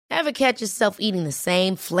Ever catch yourself eating the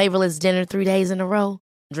same flavorless dinner 3 days in a row?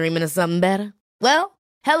 Dreaming of something better? Well,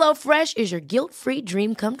 HelloFresh is your guilt-free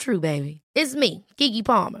dream come true, baby. It's me, Keke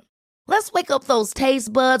Palmer. Let's wake up those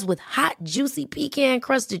taste buds with hot, juicy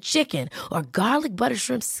pecan-crusted chicken or garlic butter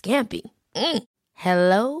shrimp scampi.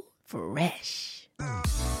 Hello Fresh.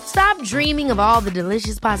 Stop dreaming of all the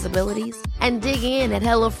delicious possibilities and dig in at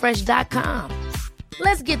HelloFresh.com.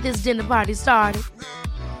 Let's get this dinner party started.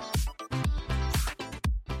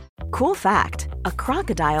 Cool fact, a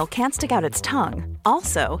crocodile can't stick out its tongue.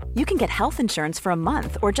 Also, you can get health insurance for a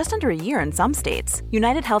month or just under a year in some states.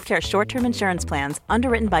 United Healthcare short-term insurance plans,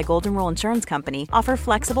 underwritten by Golden Rule Insurance Company, offer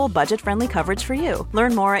flexible, budget-friendly coverage for you.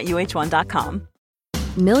 Learn more at uh1.com.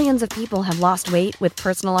 Millions of people have lost weight with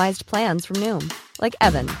personalized plans from Noom. Like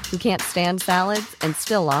Evan, who can't stand salads and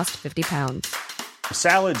still lost 50 pounds.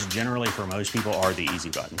 Salads generally for most people are the easy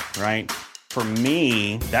button, right? For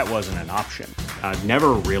me, that wasn't an option. I never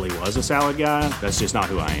really was a salad guy. That's just not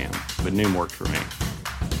who I am. But Noom worked for me.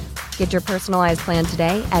 Get your personalized plan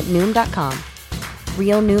today at Noom.com.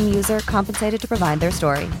 Real Noom user compensated to provide their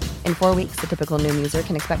story. In 4 weeks, the typical Noom user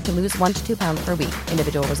can expect to lose 1 to 2 pounds per week.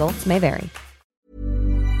 Individual results may vary.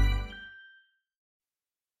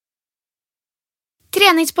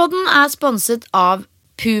 Treningspodden sponset av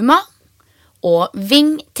Puma og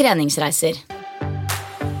Ving treningsreiser.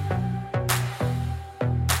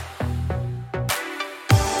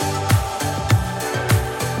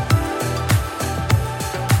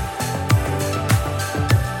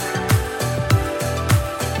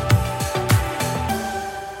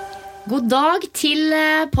 God dag til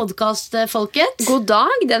podcastfolket. God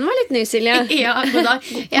dag, den var litt ny, Silje. Ja, god dag.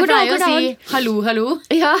 Jeg pleier å si hallo, hallo.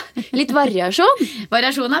 Ja, litt variasjon.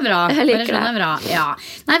 Variasjon bra. Jeg liker Variasjon bra, ja.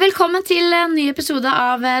 Nei, velkommen til en ny episode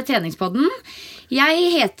av Treningspodden.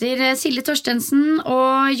 Jeg heter Silje Torstensen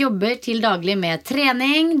og jobber til daglig med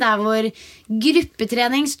trening, der hvor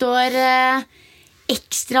gruppetrening står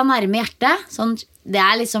ekstra nærme hjertet. Sånn, det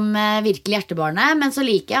liksom virkelig hjertebarnet, men så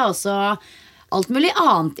liker jeg også alt mulig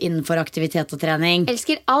annet innenfor aktivitet og trening.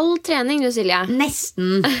 Elsker all trening, du, Silje.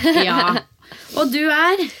 Nesten, ja. Og du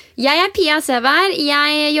er? Jeg er Pia Sever.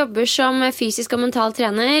 Jeg jobber som fysisk og mental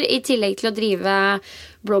trener, i tillegg til å drive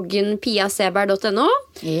bloggen piaseber.no.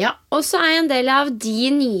 Ja. Og så er jeg en del av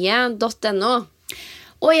denye.no.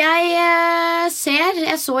 Og jeg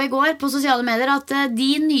så i går på sosiale medier at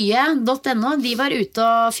denye.no, de var ute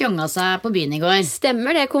og fjonga seg på byen i går.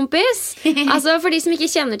 Stemmer det, kompis? Altså, for de som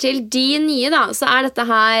ikke kjenner til De Nye, da, så er dette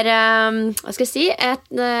her, hva skal jeg si,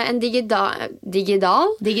 en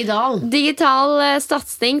digital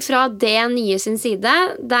satsing fra Det Nye sin side,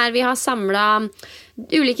 der vi har samlet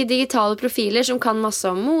ulike digitale profiler som kan masse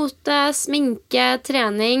om mote, sminke,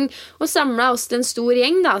 trening, og samlet oss til en stor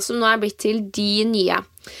gjeng da, som nå er blitt til De Nye.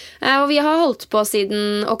 Og vi har holdt på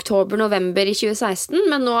siden oktober-november i 2016,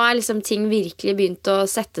 men nå er liksom ting virkelig begynt å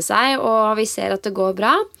sette seg, og vi ser at det går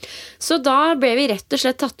bra. Så da ble vi rett og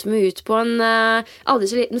slett tatt med ut på en aldri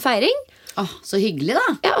så liten feiring. Så hyggelig da.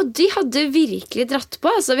 Ja, og de hadde virkelig dratt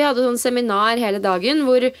på. Altså, vi hadde sånn seminar hele dagen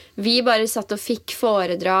hvor vi bare satt og fikk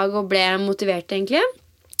foredrag og ble motivert egentlig.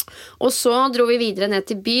 Og så dro vi videre ned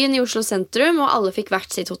til byen i Oslo sentrum, og alle fikk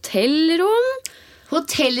hvert sitt hotellrom.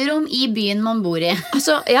 Hotellrom i byen man bor i.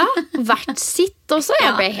 Altså, ja, hvert sitt også.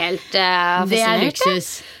 Jeg ble helt fascinert. Det luksus.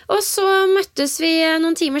 Og så møttes vi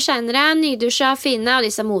noen timer senere, nydusja, fine, og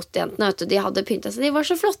disse motejentene, de hadde pyntet seg, de var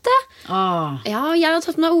så flotte. Ja, og jeg hadde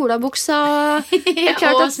tatt med Ola-buksa.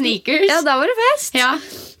 Og sneakers. Ja, da var det fest. Ja.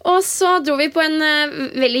 Og så dro vi på en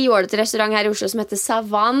veldig jålete restaurant her i Oslo som heter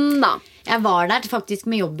Savanna. Jeg var der faktisk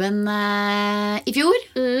med jobben i fjor.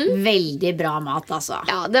 Veldig bra mat, altså.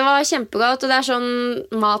 Ja, det var kjempegodt, og det er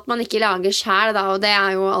sånn mat man ikke lager selv da, og det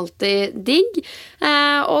er jo alltid digg.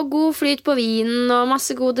 Og god flyt på vinen, og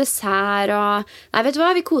masse god dessert, og nei, vet du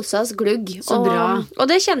hva, vi koset oss glugg. Så bra. Og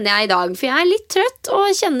det kjenner jeg i dag, for jeg er litt trøtt,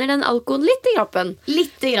 og kjenner den alkoholen litt i kroppen.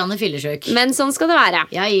 Litt grann fyllesjuk. Men sånn skal det være.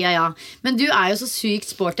 Ja. Men du er jo så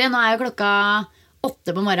sykt sporty. Nå er jo klokka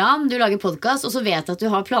 8 på morgenen, du lager podcast, og så vet jeg at du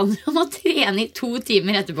har planer om å trene i 2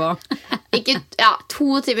 timer etterpå. Ikke,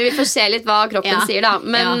 2 timer, vi får se litt hva kroppen sier da.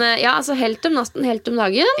 Men altså helt om natten, helt om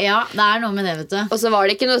dagen. Ja, det er noe med det, vet du. Og så var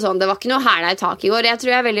det ikke noe sånn, det var ikke noe hæla i tak i går. Jeg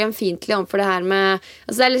tror jeg er veldig omfintlig om for det her med,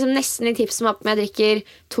 altså det er liksom nesten litt tips som at jeg drikker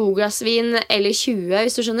 2 glass vin eller 20,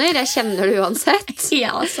 hvis du skjønner. Jeg kjenner det uansett.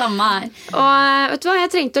 Ja, samme her. Og vet du hva,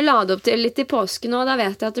 jeg trengte å lade opp til litt i påsken, og da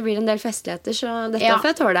vet jeg at det blir en del festligheter, så dette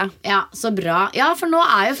får jeg tåle. Ja, så bra. Ja, for nå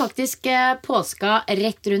er jo faktisk påska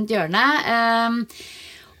rett rundt hjørnet.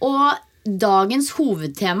 Og dagens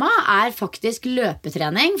hovedtema er faktisk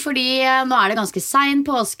løpetrening, fordi nå er det ganske sen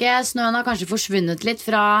påske, snøen har kanskje forsvunnet litt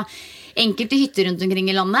fra enkelte hytter rundt omkring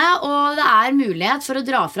i landet, og det mulighet for å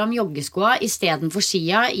dra fram joggeskoa I stedet for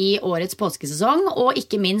skia I årets påskesesong, og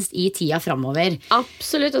ikke minst I tida fremover.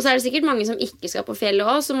 Absolutt, og så det sikkert mange som ikke skal på fjellet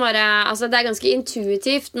også, som bare, altså det ganske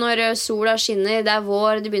intuitivt når sola skinner, det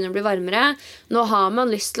vår, det begynner å bli varmere. Nå har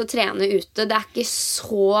man lyst til å trene ute. Det ikke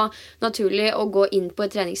så naturlig å gå inn på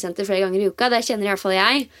et treningssenter flere ganger I uka. Det kjenner I hvert fall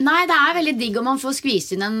jeg. Nei, det veldig digg om man får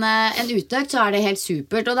skvist inn en utøkt, så det helt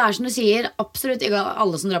supert. Og det som du sier, absolutt ikke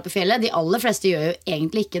alle som drar på fjellet. De aller fleste gjør jo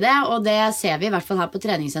egentlig ikke det, og det ser vi I hvert fall her på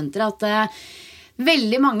treningssenteret, at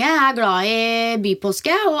veldig mange glad I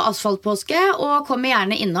bypåske og asfaltpåske, og kommer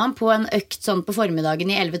gjerne innom på en økt sånn på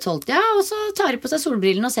formiddagen I 11-12, og så tar de på seg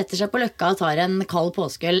solbrillene og setter seg på løkka og tar en kald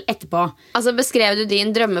påskeøl etterpå. Altså beskrev du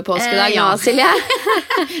din drømmepåskedag nå, Silje?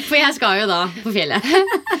 For jeg skal jo da på fjellet.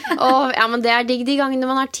 Ja, men det digg de gangene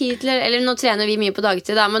man har tid til, eller nå trener vi mye på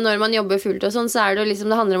dagtid da, men når man jobber fullt og sånn, så det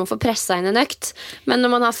liksom, det handler om å få presset inn en økt. Men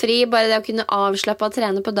når man har fri, bare det å kunne avslappe og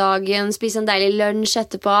trene på dagen, spise en deilig lunsj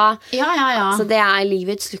etterpå. Ja. Så det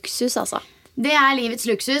livets luksus, altså. Det livets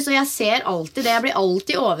luksus, og jeg ser alltid det. Jeg blir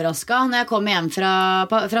alltid overrasket når jeg kommer hjem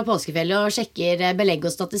fra påskefjellet og sjekker belegg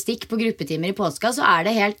og statistikk på gruppetimer I påska, så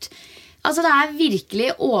det helt... Altså det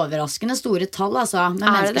virkelig overraskende store tall, altså, med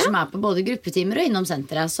mennesker det? Som på både gruppetimer og innom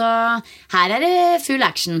senteret. Så her det full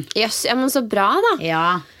action. Yes, ja, men så bra da. Ja.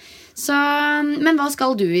 Så, men hva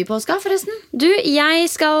skal du I påska, forresten? Du, jeg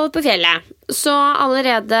skal på fjellet. Så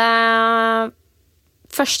allerede...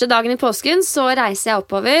 Første dagen I påsken så reiser jeg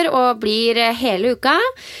oppover og blir hele uka.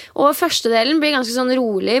 Og første delen blir ganske sånn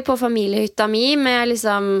rolig på familiehytta mi med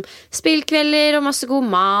liksom spillkvelder og masse god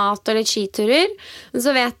mat og litt skiturer. Men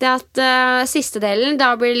så vet jeg at siste delen, da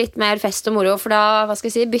blir det litt mer fest og moro, for da, hva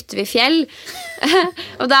skal jeg si, bytter vi fjell.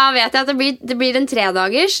 Og da vet jeg at det blir en 3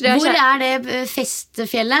 dagers. Hvor det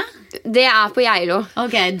festfjellet? Det på Geilo.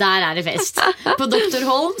 Ok, der det fest. På Dr.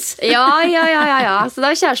 Holmes? Ja. Så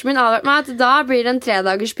da har kjæresten min advart meg at da blir det en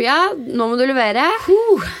 3-dagerspya. Nå må du levere.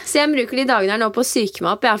 Så jeg bruker de dagene her nå på å syke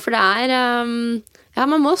meg opp, for det ja,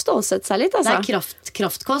 man må stålsette seg litt, altså. Det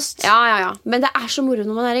kraftkost. Ja. Men det så moro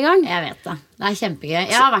når man I gang. Jeg vet det. Det kjempegøy.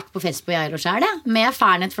 Jeg har vært på fest på Geilo selv, med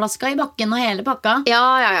Fernet-flaska I bakken og hele pakka.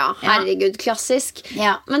 Ja. Herregud, klassisk.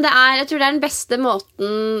 Ja. Men jeg tror det den beste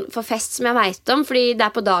måten for fest som jeg vet om, fordi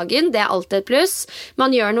det på dagen, det alltid et pluss.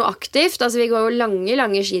 Man gjør noe aktivt. Altså, vi går jo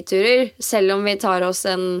lange skiturer, selv om vi tar oss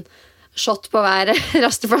en shot på hver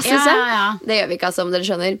rasteplass. Ja. Det gjør vi ikke, altså, om dere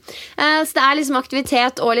skjønner. Så det liksom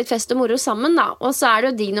aktivitet og litt fest og moro sammen, da. Og så det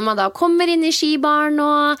jo digg når man da kommer inn I skibaren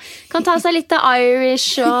og kan ta seg litt av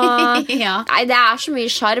Irish og... Ja. Nei, det så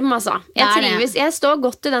mye charm, altså. Jeg trives. Jeg står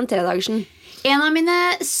godt I den 3-dagersen. En av mine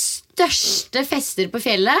største fester på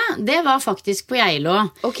fjellet, det var faktisk på Geilo.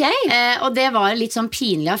 Okay. Og det var litt sånn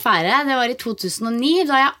pinlig affære. Det var I 2009,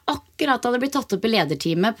 da jeg akkurat hadde blitt tatt opp I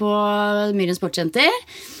lederteamet på Myren Sportscenter.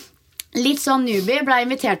 Litt sånn newbie, ble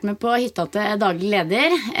invitert med på hytta til daglig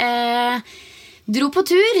leder. Dro på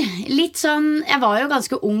tur. Litt sånn, jeg var jo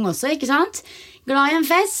ganske ung også, ikke sant? Glad I en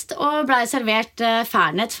fest, og ble servert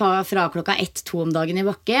Fernet fra klokka 1-2 om dagen I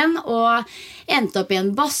bakken, og endte opp I en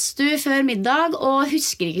badstue før middag, og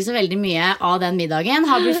husker ikke så veldig mye av den middagen.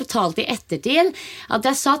 Har blitt fortalt I ettertid at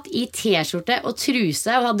jeg satt I t-skjorte og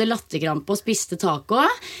truse og hadde latterkrampe og spiste taco,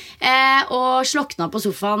 og slokna på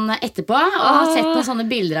sofaen etterpå, og har sett noen sånne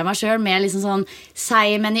bilder av meg selv med liksom sånn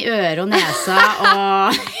seimen I øret og nesa,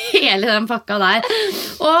 og hele den pakka der.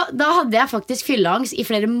 Og da hadde jeg faktisk fylleangst I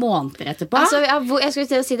flere måneder etterpå. Altså, jeg skulle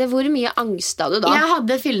til å si det, hvor mye angst hadde du da? Jeg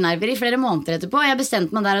hadde fyllenerver I flere måneder etterpå, og jeg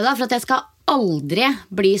bestemte meg der og da for at jeg skal aldri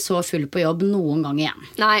bli så full på jobb noen gang igjen.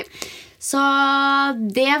 Nei. Så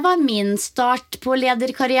det var min start på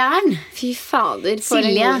lederkarrieren. Fy fader.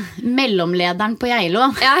 Silje, mellomlederen på Geilo.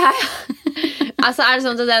 Ja. Altså, det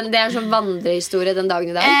sånn at det en sånn vandrehistorie den dagen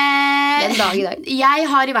I dag? Den dag I dag. Jeg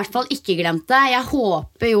har I hvert fall ikke glemt det. Jeg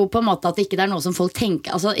håper jo på en måte at det ikke noe som folk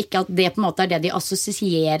tenker, altså ikke at det på en måte det de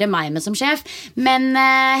assosierer meg med som sjef, men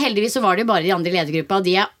heldigvis så var det jo bare de andre ledergruppa,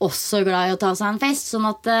 de også glad I å ta seg en fest, sånn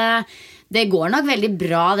at det går nok veldig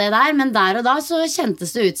bra det der, men der og da så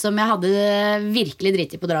kjentes det ut som jeg hadde virkelig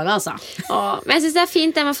dritt I på draget, altså. Men jeg synes det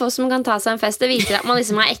fint det med folk som kan ta seg en fest. Det viser at man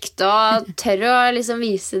liksom ekte og tør å liksom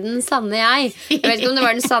vise den sanne jeg. Jeg vet ikke om det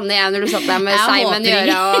var den sanne jeg når du satt der med Simon i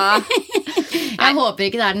øra og... Jeg håper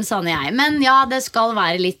ikke det den sanne jeg. Men ja, det skal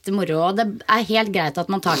være litt moro, og det helt greit at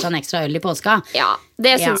man tar seg en ekstra øl I påska. Ja,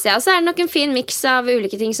 det synes jeg. Så det nok en fin mix av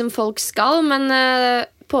ulike ting som folk skal, men...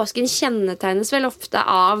 påsken kjennetegnes vel ofte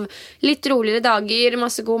av litt roligere dager,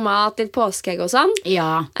 masse god mat, litt påskeegg og sånn.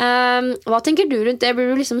 Ja. Hva tenker du rundt det?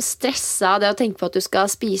 Blir du liksom stresset av det å tenke på at du skal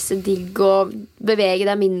spise digg og bevege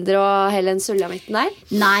deg mindre og helle en sulamitten der?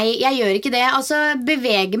 Nei, jeg gjør ikke det. Altså,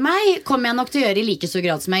 bevege meg kommer jeg nok til å gjøre i like stor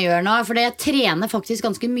grad som jeg gjør nå, for jeg trener faktisk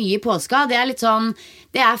ganske mye i påska. Det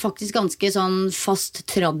er faktisk ganske sånn fast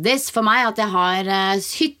traddis for meg at jeg har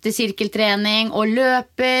hyttesirkeltrening og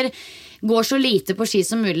løper, går så lite på ski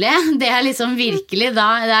som mulig. Det er liksom virkelig da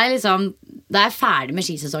er jeg ferdig med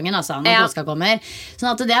skisesongen altså, når påska kommer.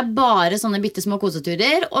 Sånn at det er bare sånne bittesmå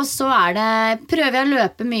koseturer. Og så prøver jeg å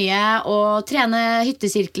løpe mye og trene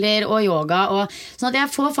hyttesirkler og yoga. Sånn at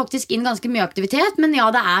jeg får faktisk inn ganske mye aktivitet. Men ja,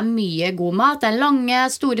 det er mye god mat. Det er lange,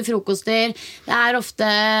 store frokoster. Det er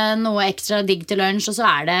ofte noe ekstra digg til lunsj. Og så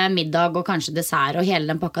er det middag og kanskje dessert og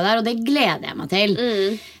hele den pakka der. Og det gleder jeg meg til.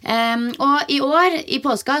 Og i år, i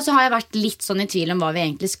påska, så har jeg vært litt sånn i tvil om hva vi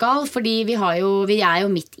egentlig skal. Fordi vi er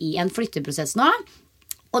jo midt i en flytteprosess nå.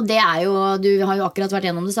 Og det er jo, du har jo akkurat vært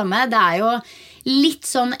gjennom det samme. Det er jo litt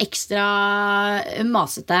sånn ekstra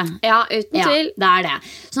masete. Ja, uten tvil. Det er det.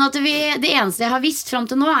 Sånn at det eneste jeg har visst frem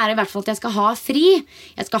til nå er i hvert fall at jeg skal ha fri.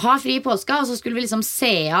 Jeg skal ha fri i påska, og så skulle vi liksom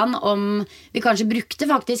se an om vi kanskje brukte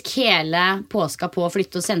faktisk hele påska på å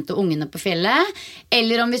flytte og sendte ungene på fjellet,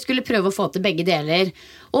 eller om vi skulle prøve å få til begge deler.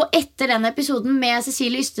 Og etter den episoden med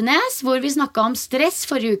Cecilie Ysternes, hvor vi snakket om stress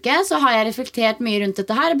forrige uke, så har jeg reflektert mye rundt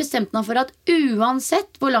dette her og bestemt meg for at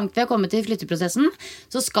uansett hvor langt vi har kommet i flytteprosessen,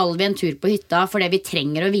 så skal vi en tur på hytta, fordi vi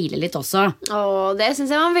trenger å hvile litt også. Det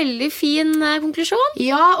synes jeg var en veldig fin konklusjon.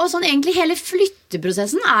 Ja, og sånn egentlig hele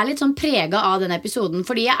flytteprosessen er litt sånn preget av den episoden,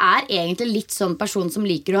 fordi jeg er egentlig litt sånn person som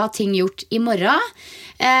liker å ha ting gjort i morgen,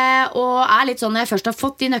 og er litt sånn når jeg først har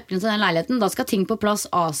fått de nøklene til den leiligheten, da skal ting på plass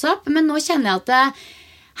asap, men nå kjenner jeg at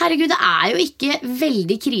herregud, det er jo ikke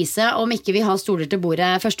veldig krise om ikke vi har stoler til bordet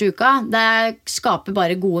første uka. Det skaper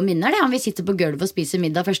bare gode minner det, om vi sitter på gulvet og spiser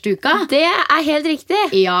middag første uka. Det er helt riktig.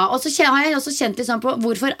 Ja, og så har jeg også kjent litt sånn på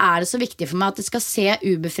hvorfor er det så viktig for meg at det skal se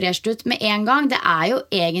ubefresht ut med en gang. Det er jo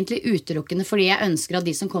egentlig utelukkende fordi jeg ønsker at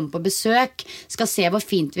de som kommer på besøk skal se hvor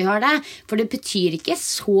fint vi har det. For det betyr ikke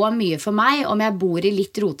så mye for meg om jeg bor i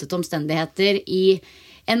litt rotete omstendigheter i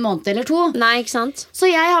en måned eller to. Nei, ikke sant? Så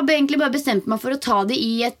jeg har egentlig bare bestemt meg for å ta det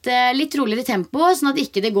i et litt roligere tempo, sånn at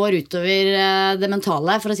ikke det går utover det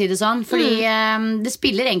mentale, for å si det sånn. Fordi det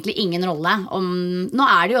spiller egentlig ingen rolle nå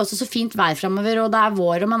er det jo også så fint vær fremover, og det er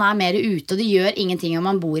vår, og man er mer ute, og det gjør ingenting om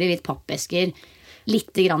man bor i litt pappesker.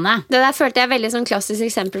 Litt grann. Det der følte jeg veldig sånn klassisk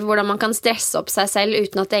eksempel på hvordan man kan stresse opp seg selv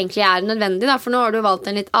uten at det egentlig er nødvendig da. For nå har du valgt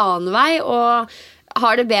en litt annen vei, og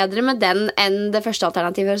har det bedre med den enn det første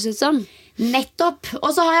alternativet høres ut som. Nettopp.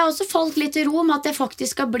 Og så har jeg også falt litt i ro med at jeg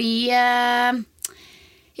faktisk skal bli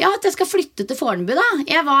at jeg skal flytte til Fornebu da.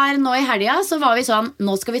 Jeg var nå i helga, så var vi sånn,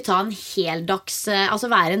 nå skal vi ta en heldags, altså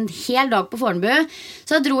være en hel dag på Fornebu.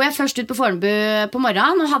 Så da dro jeg først ut på Fornebu på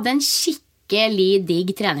morgenen og hadde en skikkelig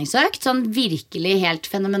digg treningsøkt, sånn virkelig helt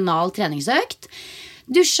fenomenal treningsøkt.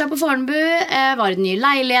 Dusja på Fornebu, var i den nye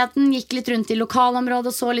leiligheten, gikk litt rundt i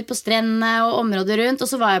lokalområdet, så litt på strendene og området rundt, og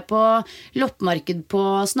så var jeg på loppemarked på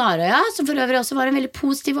Snarøya, som for øvrig også var en veldig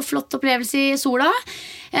positiv og flott opplevelse i sola.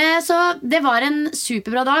 Så det var en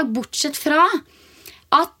superbra dag, bortsett fra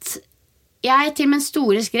at jeg til min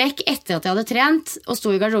store skrekk etter at jeg hadde trent og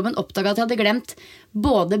stod i garderoben, oppdaget at jeg hadde glemt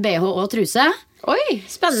både BH og truse. Oi,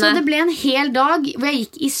 spennende. Så det ble en hel dag hvor jeg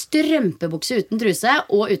gikk i strømpebukse uten truse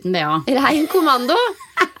og uten BH. Rein kommando.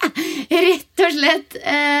 Rett og slett.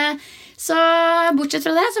 Så bortsett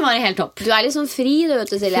fra det så var det helt topp. Du er litt sånn fri, du vet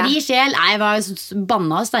du, Silje. Fri sjel. Nei, jeg var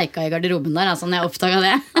banna og steika i garderoben der altså, når jeg oppdaget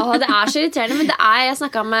det. Det er så irriterende, men jeg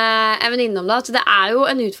snakket med en venninne om det, at det er jo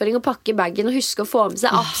en utfordring å pakke baggen og huske å få med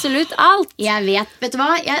seg absolutt alt. Jeg vet du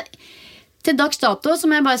hva? Til dags dato så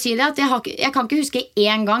må jeg bare si det at jeg kan ikke huske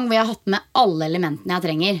en gang hvor jeg har hatt med alle elementene jeg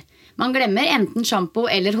trenger. Man glemmer enten shampoo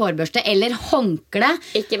eller hårbørste eller håndkle.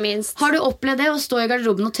 Ikke minst. Har du opplevd det å stå i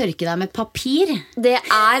garderoben og tørke deg med papir? Det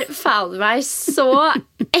er faen meg så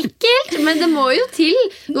ekkelt, men det må jo til.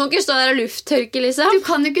 Du kan ikke stå der og lufttørke, liksom. Du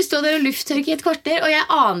kan jo ikke stå der og lufttørke i et kvarter. Og jeg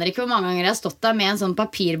aner ikke hvor mange ganger jeg har stått der med en sånn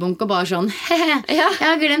papirbunke og bare sånn jeg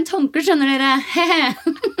har glemt håndkle, skjønner dere.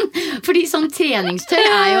 Fordi sånn treningstøy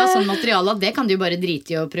er jo sånn materiale at det kan du jo bare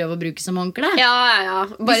drite i å prøve å bruke som håndkle. Ja.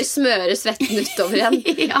 Bare smøre svetten utover igjen.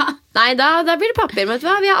 Ja. Nei, da blir det papir. Men vet du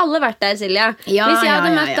hva? Vi har alle vært der, Silje. Hvis jeg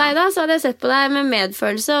hadde møtt deg da, så hadde jeg sett på deg med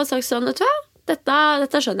medfølelse og sagt sånn, vet du hva?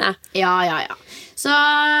 dette skjønner jeg. Ja. Så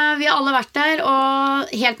vi har alle vært der,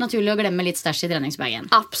 og helt naturlig å glemme litt stæsj i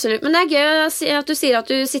treningsbagen. Absolutt, men det er gøy at du sier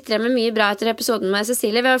at du sitter igjen med mye bra etter episoden med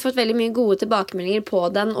Cecilie. Vi har fått veldig mye gode tilbakemeldinger på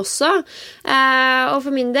den også. Og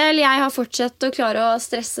for min del, jeg har fortsatt å klare å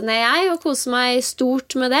stresse ned jeg, og kose meg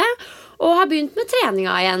stort med det. Og har begynt med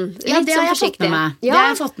treninga igjen. Ja, det har jeg fått med meg. Ja. Det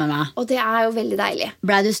har jeg fått med meg. Og det er jo veldig deilig.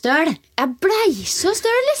 Ble du støl? Jeg blei så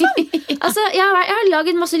støl, liksom. Altså, jeg har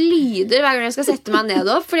laget masse lyder hver gang jeg skal sette meg ned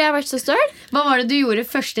opp, fordi jeg har vært så støl. Hva var det du gjorde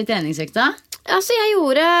første treningsøkta? Altså, jeg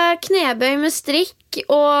gjorde knebøy med strikk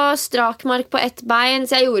og strakmark på ett bein.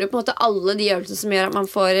 Så jeg gjorde på en måte alle de øvelsene som gjør at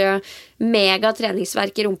man får mega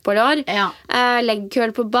treningsverk i rumpe og lår. Ja. Leg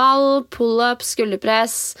curl på ball, pull-up,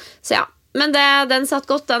 skulderpress. Så ja. Men den satt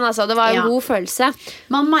godt, den altså. Det var en god følelse.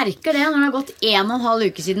 Man merker det når det har gått 1,5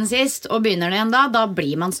 uke siden sist, og begynner det igjen da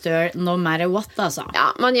blir man støl no matter what, altså. Ja,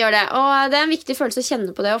 man gjør det. Og det er en viktig følelse å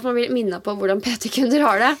kjenne på det, og man blir minnet på hvordan PT-kunder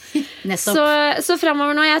har det. Nettopp. Så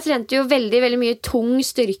fremover nå, jeg trente jo veldig, veldig mye tung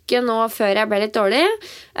styrke nå før jeg ble litt dårlig.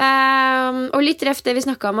 Og litt reft det vi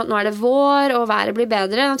snakket om at nå er det vår, og været blir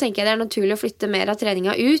bedre. Nå tenker jeg det er naturlig å flytte mer av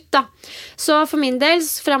treninga ut, da. Så for min del,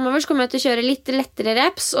 fremover så kommer jeg til å kjøre litt lettere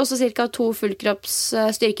reps, og så cirka 2 fullkropps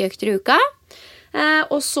styrkeøkter i uka.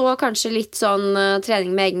 Og så kanskje litt sånn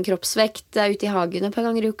trening med egen kroppsvekt ute i hagen et par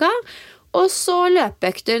ganger i uka. Og så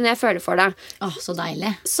løpeøkter når jeg føler for det. Så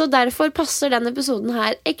deilig. Så derfor passer denne episoden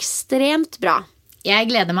her ekstremt bra.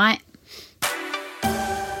 Jeg gleder meg.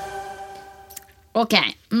 Ok,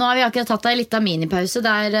 nå har vi akkurat tatt en liten minipause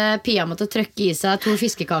der Pia måtte trøkke i seg 2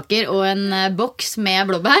 fiskekaker og en boks med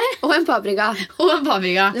blåbær. Og en paprika.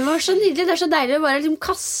 Det var så nydelig, det er så deilig å bare liksom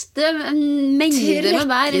kaste mengder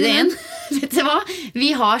med bær det inn. Vet du hva? Vi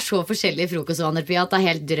har så forskjellige frokostvaner, Pia, at det er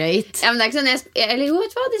helt drøyt. Ja, men det er ikke sånn, eller jo,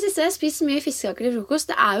 vet du hva? Det siste jeg har spist mye fiskekaker til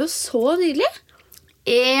frokost. Det er jo så nydelig.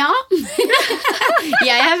 Ja.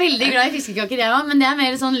 Jeg er veldig glad i fiskekaker, jeg også, men det er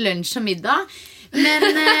mer sånn lunsj og middag. Men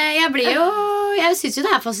jeg synes jo det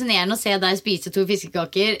er fascinerende å se deg spise 2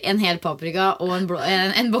 fiskekaker, en hel paprika og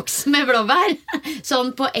en boks med blåbær. Sånn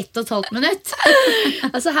på 1,5 minutt.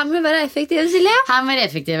 Altså her må vi være effektive, Silje. Her må vi være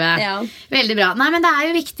effektive. Ja. Veldig bra. Nei, men det er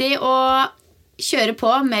jo viktig å kjøre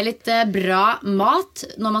på med litt bra mat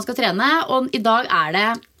når man skal trene. Og i dag er det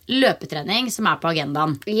løpetrening som er på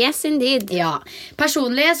agendaen. Yes, indeed. Ja.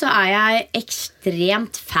 Personlig så er jeg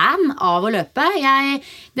ekstremt fan av å løpe.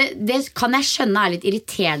 Det kan jeg skjønne er litt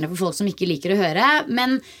irriterende for folk som ikke liker å høre,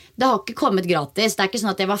 men det har ikke kommet gratis. Det er ikke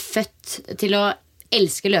sånn at jeg var født til å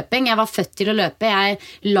elske løping. Jeg var født til å løpe. Jeg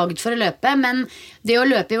er lagd for å løpe, men det å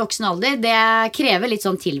løpe i voksen alder, det krever litt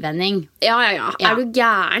sånn tilvenning. Ja. Er du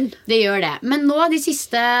gæren? Det gjør det. Men nå, de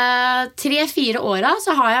siste 3-4 åra,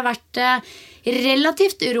 så har jeg vært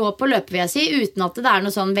relativt rå på å løpe, vil jeg si, uten at det er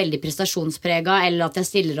noe sånn veldig prestasjonsprega eller at jeg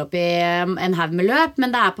stiller opp i en haug med løp,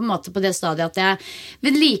 men det er på en måte på det stadiet at jeg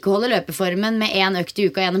vedlikeholder løpeformen med 1 økt i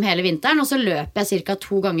uka gjennom hele vinteren, og så løper jeg ca.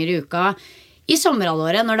 2 ganger i uka i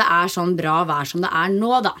sommerhalvåret når det er sånn bra vær som det er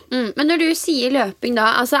nå, da. Men når du sier løping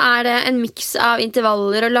da, altså er det en miks av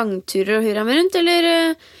intervaller og langturer og hurra med rundt,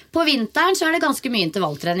 eller? På vinteren så er det ganske mye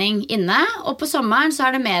intervalltrening inne, og på sommeren så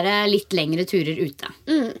er det mer litt lengre turer ute.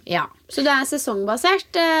 Ja. Så det er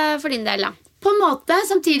sesongbasert for din del, da? På en måte,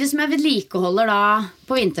 samtidig som jeg vedlikeholder da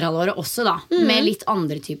på vinterhalvåret også da, med litt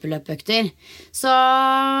andre typer løpeøkter. Så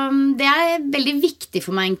det er veldig viktig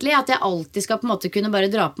for meg egentlig at jeg alltid skal på en måte kunne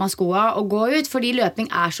bare dra på meg skoene og gå ut, fordi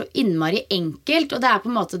løping er så innmari enkelt, og det er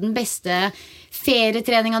på en måte den beste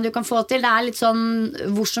ferietreninga du kan få til. Det er litt sånn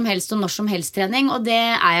hvor som helst og når som helst trening, og det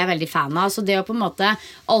er jeg veldig fan av. Så det å på en måte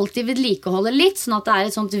alltid vedlikeholde litt, sånn at det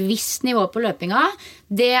er et sånt visst nivå på løpinga,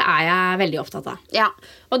 det er jeg veldig opptatt av. Ja,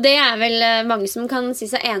 og det er vel mange som kan si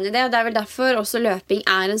seg enig i det, og det er vel derfor også løping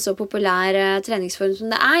er en så populær treningsform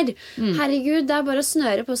som det er. Herregud, det er bare å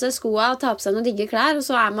snøre på seg skoene og ta på seg noen digge klær, og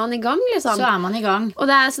så er man i gang, liksom. Så er man i gang. Og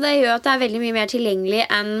så det gjør at det er veldig mye mer tilgjengelig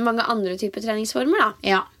enn mange andre typer treningsformer, da.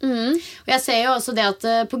 Ja. Og jeg ser jo også det at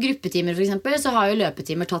på gruppetimer for eksempel, så har jo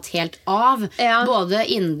løpetimer tatt helt av. Ja. Både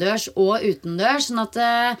innendørs og utendørs, sånn at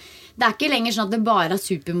det er ikke lenger sånn at det bare er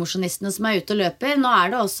supermosjonistene som er ute og løper. Nå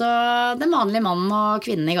er det også den vanlige mannen og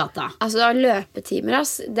kvinnen i gata. Altså løpetimer,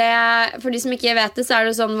 ass. For de som ikke vet det, så er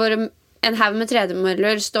det sånn hvor en haug med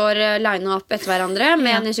tredemøller står linet opp etter hverandre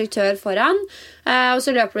med en instruktør foran, og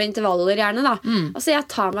så løper du intervaller gjerne da. Altså jeg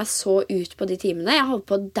tar meg så ut på de timene. Jeg holder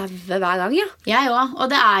på å daue hver gang, ja. Jeg også,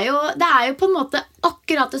 og det er jo på en måte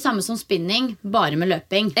akkurat det samme som spinning, bare med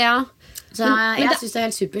løping. Ja. Så jeg synes det er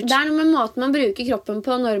helt supert. Det er noe med måten man bruker kroppen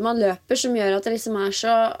på når man løper som gjør at det liksom er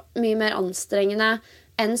så mye mer anstrengende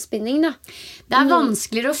enn spinning da. Det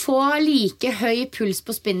vanskeligere å få like høy puls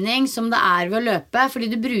på spinning som det ved å løpe, fordi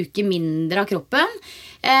du bruker mindre av kroppen.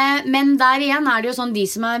 Men der igjen det jo sånn, de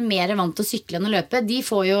som mer vant til å sykle enn å løpe, de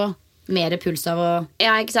får jo mer puls av å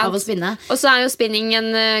spinne. Og så jo spinning en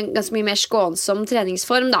ganske mye mer skånsom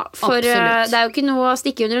treningsform da. For det jo ikke noe å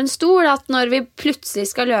stikke under en stol at når vi plutselig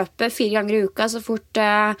skal løpe 4 ganger i uka så fort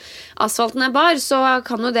asfalten bar, så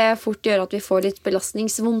kan jo det fort gjøre at vi får litt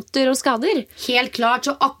belastningsvondter og skader. Helt klart,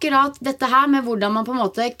 så akkurat dette her med hvordan man på en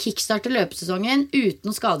måte kickstarter løpesesongen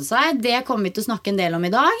uten å skade seg, det kommer vi til å snakke en del om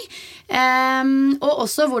i dag. Og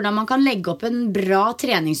også hvordan man kan legge opp en bra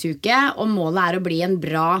treningsuke, og målet å bli en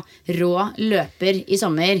bra rå løper i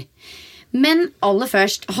sommer. Men aller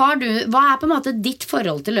først, hva på en måte ditt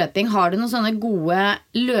forhold til løping? Har du noen sånne gode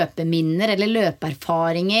løpeminner eller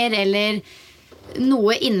løpeerfaringer eller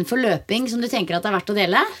noe innenfor løping som du tenker at det verdt å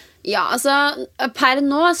dele? Ja, altså per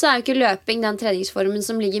nå så jo ikke løping den treningsformen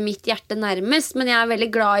som ligger mitt hjerte nærmest, men jeg veldig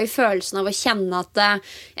glad i følelsen av å kjenne at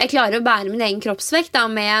jeg klarer å bære min egen kroppsvekt da,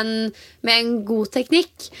 med en god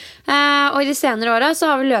teknikk. Og i de senere årene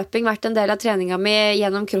så har vel løping vært en del av treninga mi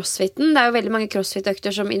gjennom crossfiten. Det jo veldig mange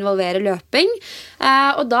crossfit-økter som involverer løping.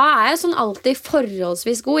 Og da jeg sånn alltid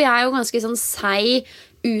forholdsvis god. Jeg jo ganske sånn seig,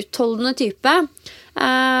 utholdende type.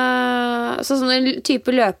 Så sånne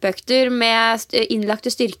type løpeøkter med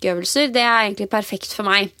innlagte styrkeøvelser, det egentlig perfekt for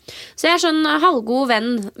meg. Så jeg sånn halvgod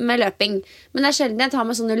venn med løping, men det sjelden jeg tar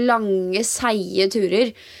med sånne lange, seige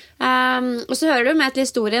turer. Og så hører du med til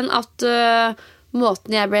historien at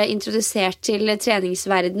måten jeg ble introdusert til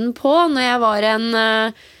treningsverden på når jeg var en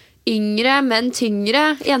yngre, men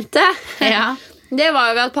tyngre jente, det var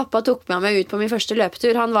jo ved at pappa tok med meg ut på min første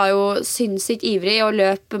løpetur. Han var jo sinnssykt ivrig og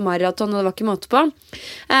løp maraton, og det var ikke måte på.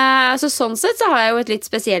 Så sånn sett så har jeg jo et litt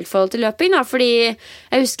spesielt forhold til løping da, fordi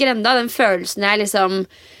jeg husker enda den følelsen jeg liksom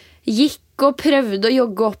gikk og prøvde å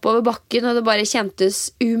jogge oppover bakken, og det bare kjentes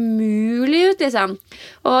umulig ut liksom.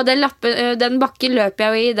 Og den bakken løper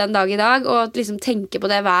jeg jo i den dag i dag, og liksom tenker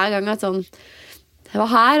på det hver gang at sånn, det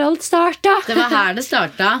var her alt startet. Det var her det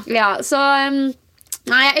startet. Ja, så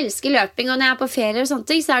nei, jeg elsker løping, og når jeg på ferie og sånne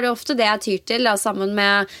ting, så det jo ofte det jeg tyr til da, sammen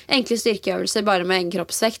med enkle styrkeøvelser bare med egen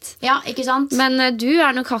kroppsvekt. Ja, ikke sant? Men du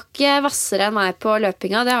nok hakket vassere enn meg på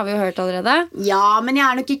løpinga, det har vi jo hørt allerede. Ja, men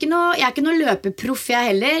jeg nok ikke noe løpeproff jeg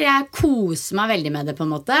heller. Jeg koser meg veldig med det på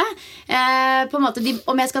en måte.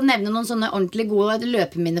 Om jeg skal nevne noen sånne ordentlig gode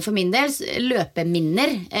løpeminner for min del,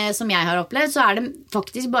 som jeg har opplevd, så det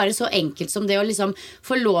faktisk bare så enkelt som det å liksom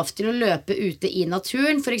få lov til å løpe ute i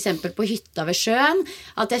naturen, for eksempel på hytta ved sjøen.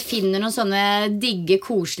 At jeg finner noen sånne digge,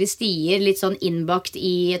 koselige stier litt sånn innbakt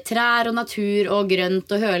i trær og natur og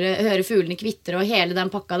grønt, og høre fuglene kvitre og hele den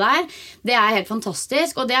pakka der. Det helt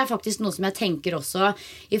fantastisk, og det faktisk noe som jeg tenker også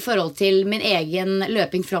i forhold til min egen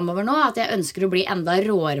løping fremover nå, at jeg ønsker å bli enda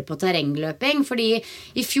råere på terrengløping, fordi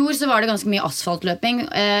i fjor så var det ganske mye asfaltløping,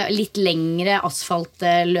 litt lengre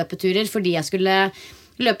asfaltløpeturer, fordi jeg skulle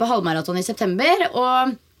løpe halvmaraton i september,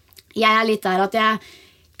 og jeg litt der at jeg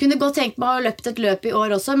kunne godt tenkt meg å ha løpt et løp i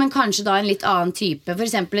år også, men kanskje da en litt annen type, for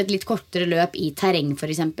eksempel et litt kortere løp i terreng for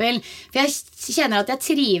eksempel. For jeg kjenner at jeg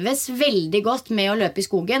trives veldig godt med å løpe i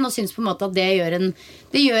skogen, og synes på en måte at det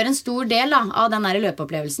gjør en stor del da, av den der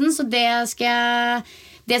løpeopplevelsen, så det skal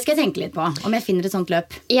jeg tenke litt på, om jeg finner et sånt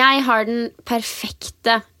løp. Jeg har den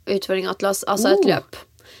perfekte utfordringen til oss, altså et løp.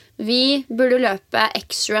 Vi burde løpe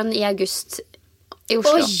X-Run i august i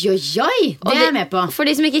Oslo. Oi, det jeg med på. For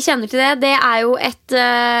de som ikke kjenner til det, det jo et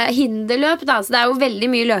hinderløp da, så det jo veldig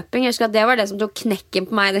mye løping. Jeg husker at det var det som tok knekken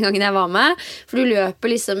på meg den gangen jeg var med, for du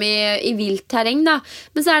løper liksom i vilt terreng da.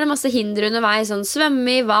 Men så det masse hinder underveis, sånn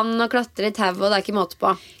svømme i vann og klatre i tau, og det ikke måte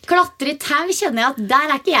på. Klatre i tau kjenner jeg at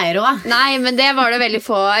der ikke jeg råd. Nei, men det var det veldig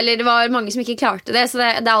få, eller det var mange som ikke klarte det, så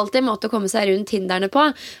det alltid en måte å komme seg rundt hinderne på.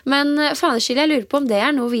 Men fanerskyld, jeg lurer på om det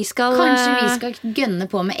noe vi skal... Kanskje vi skal gønne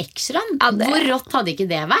på med X-Run? Ja, hvor rått hadde ikke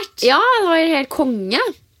det vært? Ja, det var helt konge.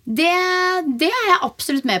 Det jeg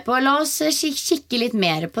absolutt med på. La oss kikke litt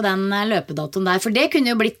mer på den løpedatoen der, for det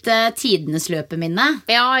kunne jo blitt tidenes løpeminne.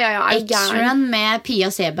 Ja. X-Run med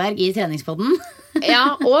Pia Seberg i treningspodden.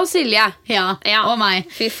 Ja, og Silje. Ja, og meg.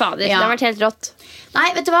 Fy fader, det har vært helt rått. Nei,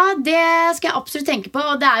 vet du hva? Det skal jeg absolutt tenke på.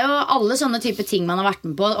 Og det jo alle sånne type ting man har vært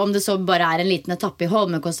med på. Om det så bare en liten etappe i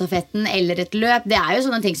Holmenkollstafetten eller et løp. Det jo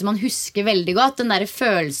sånne ting som man husker veldig godt. Den der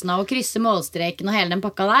følelsen av å krysse målstreken og hele den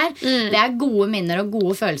pakka der. Det gode minner og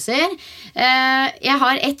gode følelser. Jeg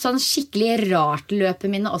har et sånn skikkelig rart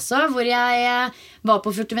løpeminne også, hvor jeg var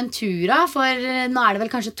på Fuerteventura for, nå det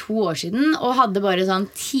vel kanskje 2 år siden, og hadde bare sånn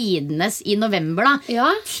tidenes i november da. Ja.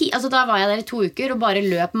 Da var jeg der i 2 uker og bare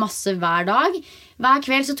løp masse hver dag. hver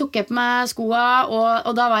kveld så tok jeg på meg skoa,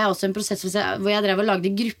 og da var jeg også i en prosess hvor jeg drev og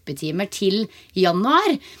lagde gruppetimer til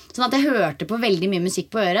januar. Sånn at jeg hørte på veldig mye musikk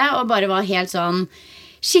på øret, og bare var helt sånn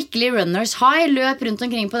skikkelig runners high, løp rundt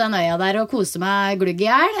omkring på den øya der og koste meg glugg i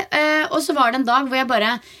hjel. Og så var det en dag hvor jeg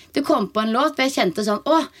bare, det kom på en låt hvor jeg kjente sånn,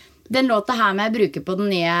 den låta her må jeg bruke på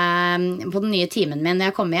den nye timen min når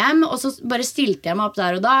jeg kommer hjem. Og så bare stilte jeg meg opp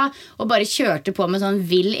der og da, og bare kjørte på med sånn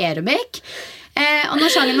vill aerobic. Og når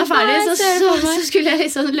sangen var ferdig så skulle jeg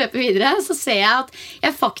liksom løpe videre. Så ser jeg at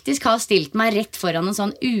jeg faktisk har stilt meg rett foran en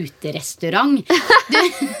sånn uterestaurant.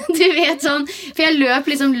 Du vet sånn, for jeg løp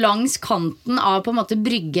liksom langs kanten av på en måte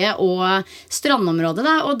brygge og strandområdet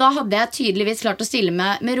da. Og da hadde jeg tydeligvis klart å stille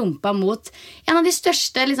meg med rumpa mot en av de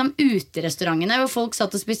største liksom, uterestaurantene hvor folk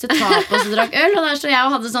satt og spiste tapas og drakk øl. Og der så jeg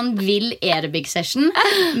og hadde sånn vill aerobic session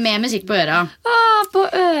med musikk på øra. På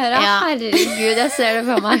øra, ja. Herregud, jeg ser det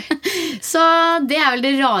for meg. Så det er vel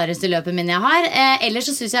det rareste løpet min jeg har. Ellers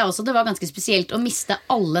så synes jeg også det var ganske spesielt å miste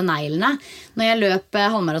alle neglene når jeg løp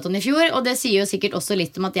halvmaraton i fjor. Og det sier jo sikkert også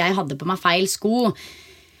litt om at jeg hadde på meg feil sko.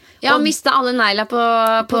 Ja, og miste alle neglene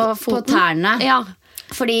på tærne. Ja.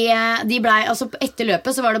 Fordi de ble, altså etter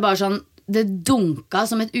løpet så var det bare sånn, det dunka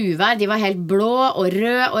som et uvær. De var helt blå og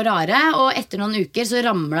rød og rare. Og etter noen uker så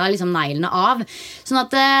ramlet liksom neglene av. Sånn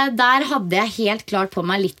at der hadde jeg helt klart på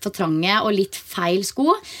meg litt for trange og litt feil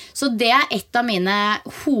sko. Så det er et av mine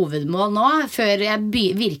hovedmål nå, før jeg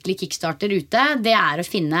virkelig kickstarter ute. Det er å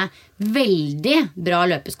finne veldig bra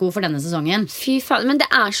løpesko for denne sesongen. Fy faen, men det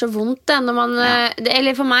er så vondt det, når man,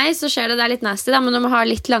 eller for meg så skjer det er litt nasty da, men når man har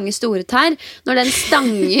litt lange store tær, når den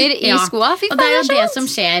stanger i skoa, fy faen, og det er jo det som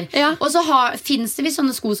skjer. Ja. Og så finnes det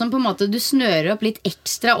sånne sko som på en måte du snører opp litt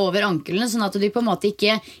ekstra over anklene, sånn at du på en måte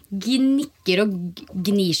ikke gnikker og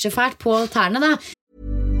gnir så fælt på tærne da.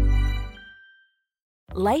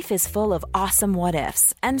 Life is full of awesome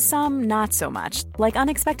what-ifs, and some not so much, like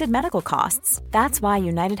unexpected medical costs. That's why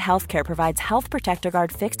United Healthcare provides Health Protector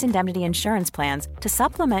Guard fixed indemnity insurance plans to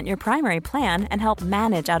supplement your primary plan and help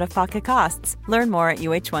manage out-of-pocket costs. Learn more at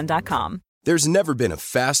uh1.com. There's never been a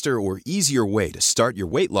faster or easier way to start your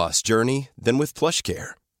weight loss journey than with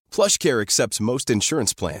PlushCare. PlushCare accepts most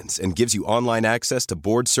insurance plans and gives you online access to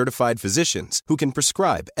board-certified physicians who can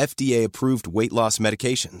prescribe FDA-approved weight loss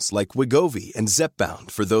medications like Wegovy and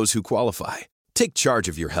Zepbound for those who qualify. Take charge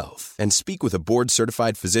of your health and speak with a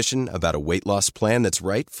board-certified physician about a weight loss plan that's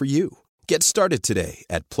right for you. Get started today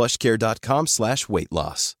at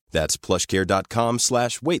plushcare.com/weightloss. That's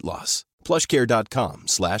plushcare.com/weightloss.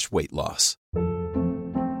 plushcare.com/weightloss.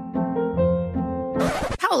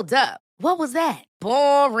 Hold up. What was that?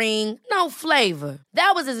 Boring. No flavor.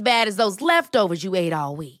 That was as bad as those leftovers you ate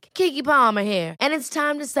all week. Keke Palmer here, and it's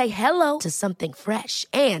time to say hello to something fresh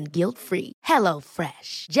and guilt-free. Hello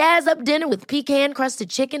Fresh. Jazz up dinner with pecan-crusted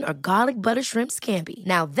chicken or garlic butter shrimp scampi.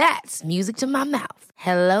 Now that's music to my mouth.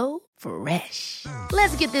 Hello Fresh.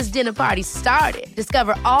 Let's get this dinner party started.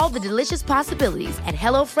 Discover all the delicious possibilities at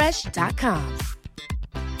hellofresh.com.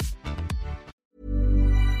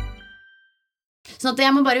 Sånn at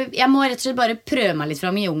jeg må rett og slett bare prøve meg litt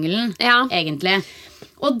fram i jungelen, egentlig.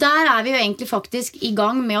 Og der er vi jo egentlig faktisk i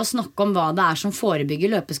gang med å snakke om hva det er som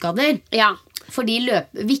forebygger løpeskader. Ja. Fordi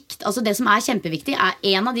altså det som er kjempeviktig, er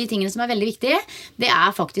en av de tingene som er veldig viktig, det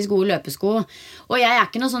er faktisk gode løpesko. Og jeg er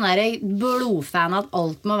ikke noe sånn der blodfan av at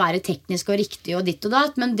alt må være teknisk og riktig og ditt og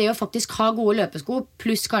datt, men det å faktisk ha gode løpesko,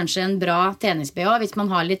 pluss kanskje en bra tennis-BH, hvis man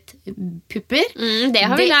har litt pupper. Det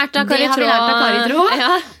har vi lært av Kari Tro.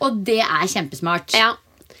 Ja. Og det er kjempesmart. Ja.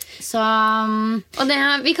 Så og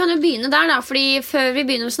vi kan jo begynne der da, fordi før vi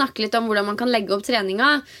begynner å snakke litt om hvordan man kan legge opp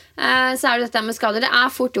treninga, så er det dette med skader. Det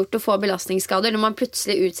er fort gjort å få belastningsskader når man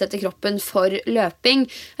plutselig utsetter kroppen for løping,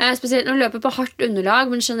 spesielt når man løper på hardt underlag,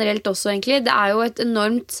 men generelt også egentlig. Det er jo et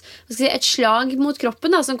enormt et slag mot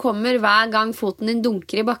kroppen da, som kommer hver gang foten din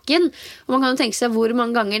dunker i bakken, og man kan jo tenke seg hvor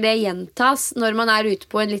mange ganger det gjentas når man er ute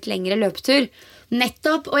på en litt lengre løpetur.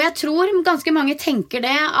 Nettopp, og jeg tror ganske mange tenker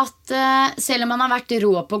det at selv om man har vært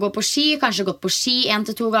rå på å gå på ski, kanskje gått på ski 1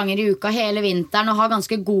 til 2 ganger i uka hele vinteren og har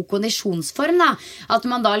ganske god kondisjonsform da, at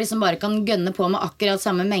man da liksom bare kan gønne på med akkurat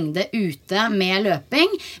samme mengde ute med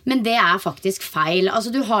løping, men det er faktisk feil.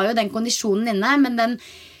 Altså du har jo den kondisjonen inne, men den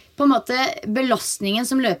på en måte belastningen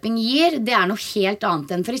som løping gir, det er noe helt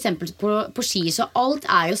annet enn for eksempel på ski, så alt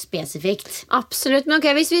er jo spesifikt. Absolutt, men ok,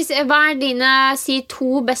 hva er dine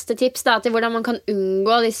 2 beste tips da, til hvordan man kan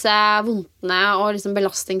unngå disse vondtene og liksom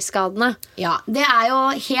belastningsskadene? Ja, det er jo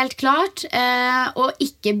helt klart å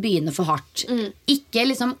ikke begynne for hardt. Ikke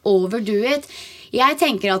liksom overdo it. Jeg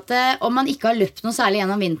tenker at om man ikke har løpt noe særlig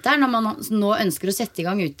gjennom vinteren, når man nå ønsker å sette i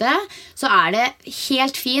gang ute, så det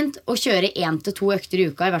helt fint å kjøre 1 til 2 økter i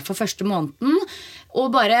uka, i hvert fall første måneden,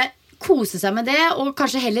 og bare kose seg med det, og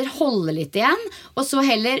kanskje heller holde litt igjen, og så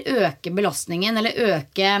heller øke belastningen, eller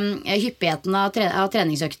øke hyppigheten av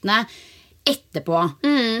treningsøktene etterpå.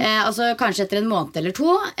 Altså kanskje etter en måned eller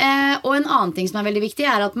 2. Og en annen ting som veldig viktig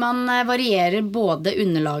at man varierer både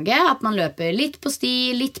underlaget, at man løper litt på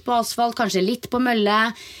sti, litt på asfalt, kanskje litt på mølle,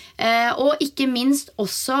 og ikke minst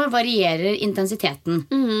også varierer intensiteten.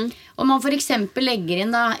 Om man for eksempel legger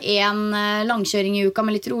inn en langkjøring i uka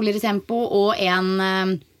med litt roligere tempo og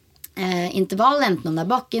en intervall, enten om det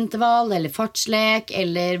bakkeintervall eller fartslek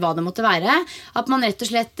eller hva det måtte være, at man rett og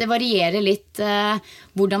slett varierer litt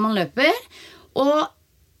hvordan man løper. Og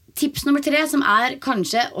tips nummer 3, som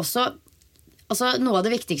kanskje også noe av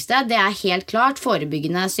det viktigste, det helt klart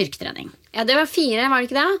forebyggende styrketrening. Ja, det var 4, var det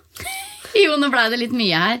ikke det? Jo, nå ble det litt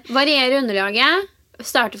mye her. Variere underlaget,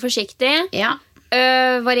 starte forsiktig,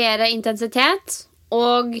 variere intensitet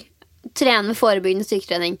og trene forebyggende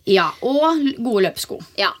styrketrening. Ja, og gode løpesko.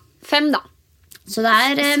 Ja, 5 da. Så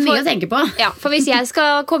det mye å tenke på. Ja, for hvis jeg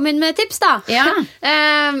skal komme inn med tips da,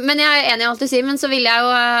 men jeg enig i alt du sier, men så vil jeg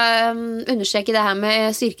jo understreke det her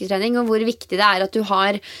med styrketrening, og hvor viktig det at du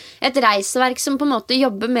har et reisverk som på en måte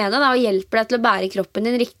jobber med deg da, og hjelper deg til å bære kroppen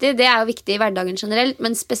din riktig. Det jo viktig i hverdagen generelt,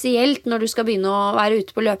 men spesielt når du skal begynne å være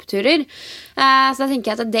ute på løpeturer. Så da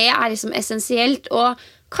tenker jeg at det liksom essensielt, og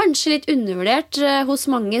kanskje litt undervurdert hos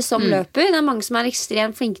mange som løper. Det mange som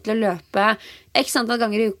ekstremt flinke til å løpe x antall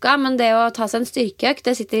ganger i uka, men det å ta seg en styrkeøkt,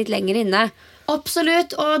 det sitter litt lenger inne.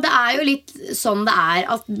 Absolutt, og det jo litt sånn det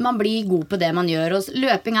at man blir god på det man gjør. Og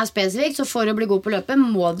løping spesifikt, så for å bli god på løpet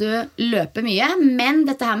må du løpe mye. Men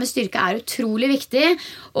dette her med styrke utrolig viktig.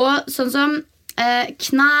 Og sånn som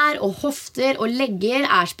knær og hofter og legger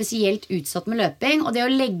spesielt utsatt med løping. Og det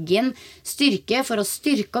å legge inn styrke for å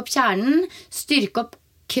styrke opp kjernen, styrke opp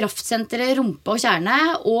kraftsenteret, rumpe og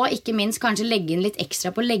kjerne, og ikke minst kanskje legge inn litt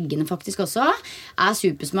ekstra på leggene faktisk også,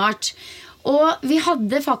 supersmart. Og vi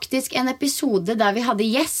hadde faktisk en episode der vi hadde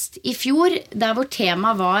gjest i fjor, der vårt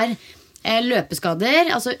tema var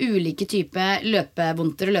løpeskader, altså ulike typer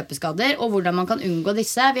løpevondter og løpeskader, og hvordan man kan unngå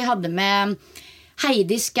disse. Vi hadde med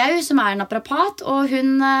Heidi Skau, som en naprapat, og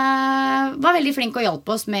hun var veldig flink og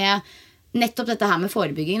hjalp oss med nettopp dette her med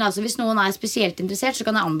forebygging. Altså hvis noen spesielt interessert, så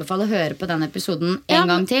kan jeg anbefale å høre på den episoden en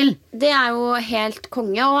gang til. Det jo helt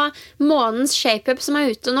konge. Og månedens shape-up som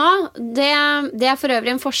ute nå, det for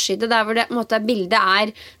øvrig en forside der hvor det, på en måte,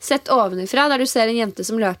 bildet sett ovenifra, der du ser en jente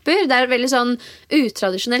som løper. Det veldig sånn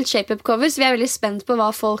utradisjonelt shape-up-cover, så vi veldig spent på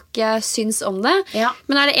hva folk syns om det. Ja.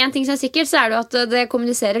 Men det en ting som sikkert, så det jo at det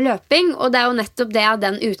kommuniserer løping, og det jo nettopp det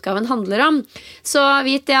den utgaven handler om. Så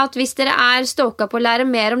vit det at hvis dere stoka på å lære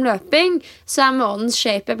mer om løping, så månedens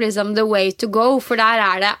shape-up liksom the way to go, for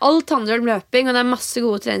der det alt handler om løping, og det masse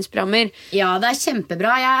gode treningsprogrammer. Ja, det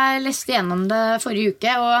kjempebra. Jeg leste gjennom det forrige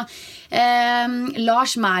uke, og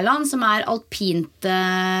Lars Mærland, som alpint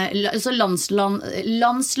altså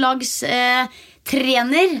landslags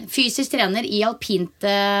trener, fysisk trener i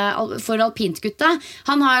for alpintgutta.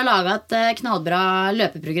 Han har jo laget et knallbra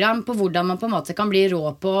løpeprogram på hvordan man på en måte kan bli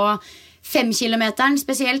rå på 5 kilometeren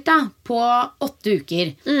spesielt da, på 8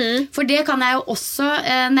 uker. For det kan jeg jo også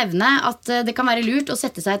nevne at det kan være lurt å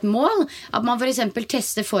sette seg et mål, at man for eksempel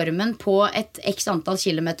tester formen på et x antall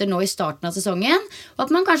kilometer nå i starten av sesongen, og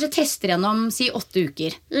at man kanskje tester gjennom, si 8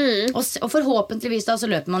 uker. Og forhåpentligvis da så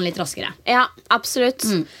løper man litt raskere. Ja, absolutt.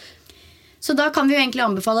 Så da kan vi jo egentlig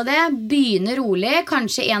anbefale det. Begynne rolig,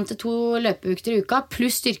 kanskje 1 til 2 løpeøkter i uka,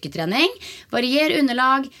 pluss styrketrening. Varier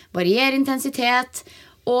underlag, varier intensitet,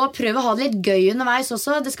 og prøv å ha det litt gøy underveis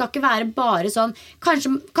også. Det skal ikke være bare sånn.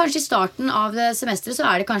 Kanskje i starten av semesteret så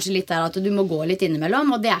det kanskje litt der at du må gå litt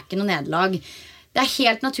innimellom, og det ikke noe nederlag. Det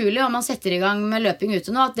helt naturlig om man setter i gang med løping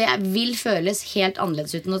ute nå, at det vil føles helt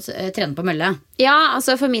annerledes uten å trene på mølle. Ja,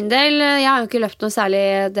 altså for min del, jeg har jo ikke løpt noe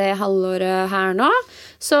særlig det halvåret her nå,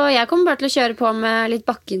 så jeg kommer bare til å kjøre på med litt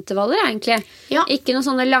bakkeintervaller egentlig. Ja. Ikke noen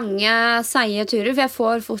sånne lange, seige turer, for jeg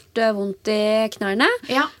får fort vondt i knærne.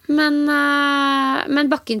 Ja.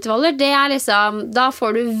 Men bakkeintervaller, det liksom, da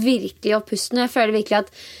får du virkelig opp pusten. Jeg føler virkelig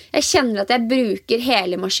at jeg kjenner at jeg bruker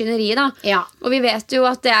hele maskineriet da. Ja. Og vi vet jo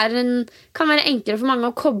at det kan være enklere for mange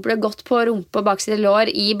å koble godt på rumpe og bakside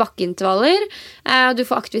lår i bakkeintervaller. Du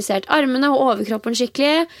får aktivisert armene og overkroppen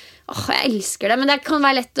skikkelig. Jeg elsker det, men det kan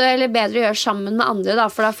være lett eller bedre å gjøre sammen med andre da,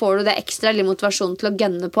 for da får du det ekstra eller motivasjon til å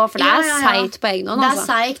gønne på, for det seigt på egen hånd. Det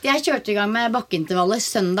seigt. Jeg kjørte i gang med bakkeintervallet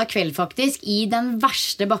søndag kveld faktisk, i den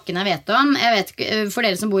verste bakken jeg vet om. For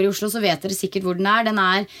dere som bor i Oslo så vet dere sikkert hvor den er. Den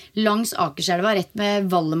er langs Akerselva, rett med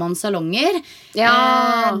Vallemanns salonger.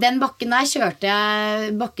 Den bakken der kjørte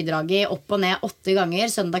jeg bakkedraget opp og ned 8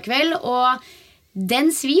 ganger søndag kveld, og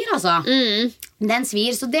den svir altså. Den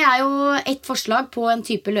svir, så det er jo et forslag på en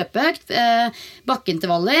type løpeøkt,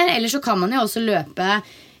 bakkeintervaller, eller så kan man jo også løpe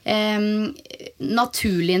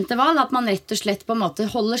naturlig intervall, at man rett og slett på en måte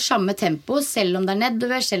holder samme tempo, selv om det er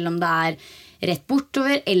nedover, selv om det er rett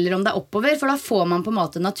bortover, eller om det er oppover, for da får man på en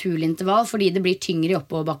måte naturlig intervall, fordi det blir tyngre i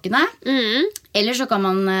oppoverbakkene. Eller så kan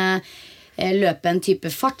man løpe en type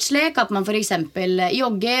fartslek, at man for eksempel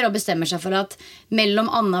jogger og bestemmer seg for at mellom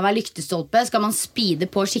annenhver lyktestolpe skal man speede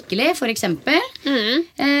på skikkelig, for eksempel.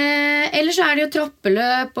 Eller så er det jo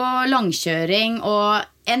troppeløp og langkjøring og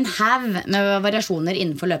en haug med variasjoner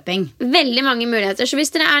innenfor løping. Veldig mange muligheter, så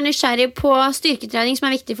hvis dere er nysgjerrig på styrketrening som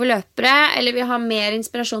er viktig for løpere, eller vil ha mer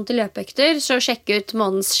inspirasjon til løpeøkter, så sjekk ut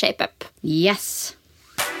månedens ShapeUp. Yes!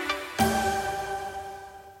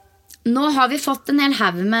 Nå har vi fått en hel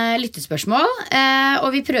haug med lyttespørsmål, og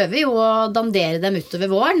vi prøver jo å dandere dem utover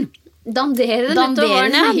våren. Dandere dem utover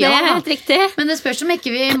våren, ja, det er helt riktig. Men det spørs om ikke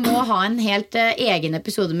vi må ha en helt egen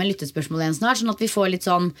episode med lyttespørsmål igjen snart, sånn at vi får litt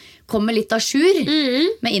sånn, kommer litt à jour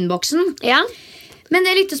med innboksen. Ja. Men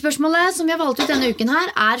det lyttespørsmålet som vi har valgt ut denne uken her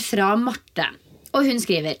er fra Marte, og hun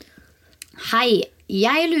skriver: Hei,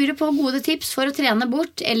 jeg lurer på gode tips for å trene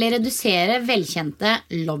bort eller redusere velkjente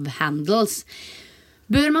love handles.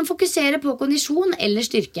 Bør man fokusere på kondisjon eller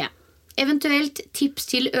styrke? Eventuelt tips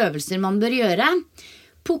til øvelser man bør gjøre?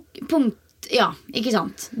 Ja, ikke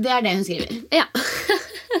sant? Det er det hun skriver. Ja.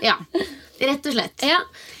 Ja, rett og slett. Ja.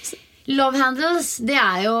 Love handles, det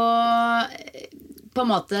er jo på en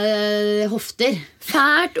måte hofter.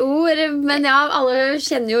 Fælt ord, men ja, alle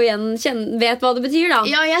kjenner jo igjen, vet hva det betyr da.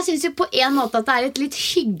 Ja, jeg synes jo på en måte at det er et litt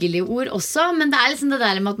hyggelig ord også, men det er liksom det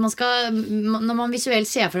der med at man skal, når man visuelt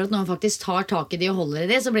ser for at noen faktisk tar tak i det og holder i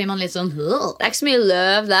det, så blir man litt sånn Det er ikke så mye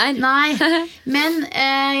løv der. Nei, men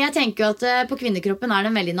jeg tenker jo at på kvinnekroppen er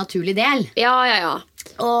det en veldig naturlig del. Ja.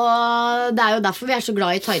 Og det er jo derfor vi er så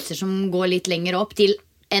glad i tightser som går litt lenger opp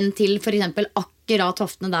enn til for eksempel akkurat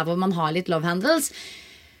hoftene der hvor man har litt love handles.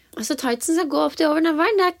 Altså tightsen skal gå opp til over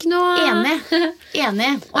navlen. Det er ikke noe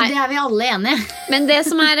Enig. Og nei, det er vi alle enige. Men det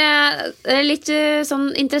som er litt sånn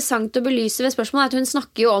interessant å belyse ved spørsmålet er at hun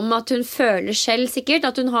snakker jo om at hun føler selv sikkert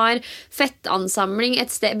at hun har fettansamling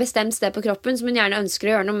et bestemt sted på kroppen som hun gjerne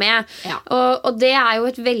ønsker å gjøre noe med. Ja. Og det er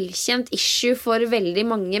jo et velkjent issue for veldig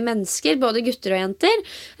mange mennesker, både gutter og jenter,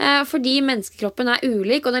 fordi menneskekroppen er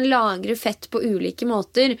ulik, og den lagrer fett på ulike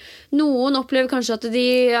måter. Noen opplever kanskje at de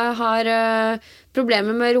har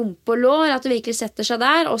problemer med rumpe og lår, at det virkelig setter seg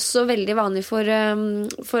der, også veldig vanlig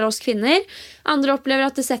for oss kvinner. Andre opplever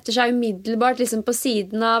at det setter seg umiddelbart liksom på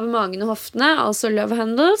siden av magen og hoftene, altså love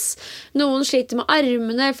handles. Noen sliter med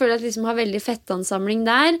armene, føler at de liksom har veldig fettansamling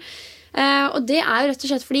der. Og det er jo rett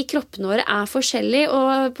og slett fordi kroppene våre er forskjellige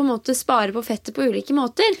og på en måte sparer på fettet på ulike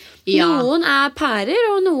måter. Ja. Noen er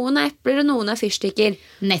pærer, og noen er epler, og noen er fyrstikker.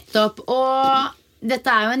 Nettopp, og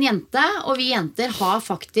dette er jo en jente, og vi jenter har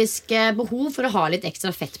faktisk behov for å ha litt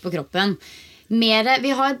ekstra fett på kroppen. Vi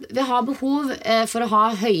har behov for å ha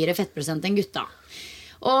høyere fettprosent enn gutta.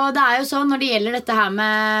 Og det er jo sånn, når det gjelder dette her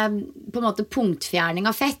med på en måte punktfjerning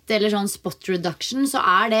av fett, eller sånn spot reduction, så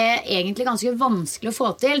er det egentlig ganske vanskelig å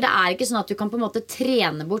få til. Det er ikke sånn at du kan på en måte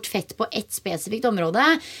trene bort fett på et spesifikt område.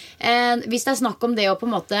 Hvis det er snakk om det å på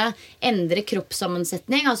en måte endre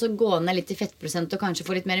kroppssammensetning, altså gå ned litt i fettprosent og kanskje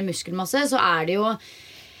få litt mer muskelmasse, så er det jo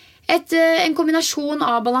en kombinasjon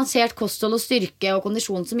av balansert kosthold og styrke og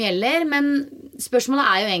kondisjon som gjelder. Men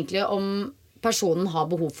spørsmålet er jo egentlig om personen har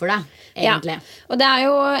behov for det, egentlig. Ja, og det er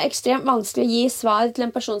jo ekstremt vanskelig å gi svar til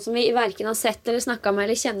en person som vi hverken har sett eller snakket med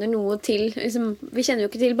eller kjenner noe til. Liksom, vi kjenner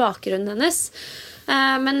jo ikke til bakgrunnen hennes.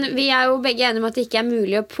 Men vi er jo begge enige om at det ikke er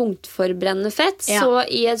mulig å punktforbrenne fett. Ja. Så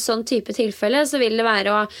i et sånn type tilfelle så vil det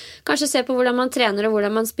være å kanskje se på hvordan man trener og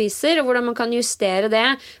hvordan man spiser, og hvordan man kan justere det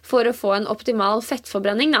for å få en optimal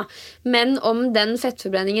fettforbrenning da. Men om den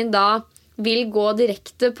fettforbrenningen da vil gå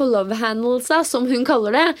direkte på love handlesa, som hun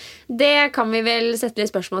kaller det, det kan vi vel sette litt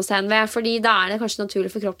spørsmålstegn ved, fordi da er det kanskje naturlig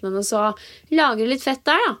for kroppen hennes å lagre litt fett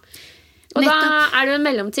der da. Og nettopp. Da er det jo en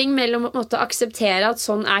mellomting mellom å måtte akseptere at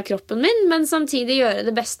sånn er kroppen min, men samtidig gjøre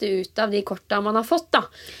det beste ut av de korta man har fått da.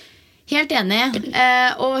 Helt enig,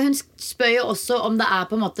 og hun spør jo også om det er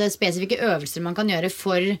på en måte spesifikke øvelser man kan gjøre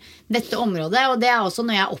for dette området, og det er også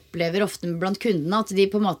når jeg opplever ofte blant kundene at de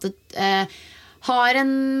på en måte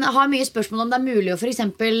har mye spørsmål om det mulig å for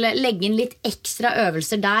eksempel legge inn litt ekstra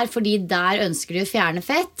øvelser der, fordi der ønsker de å fjerne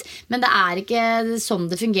fett. Men det ikke sånn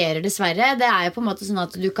det fungerer, dessverre. Det jo på en måte sånn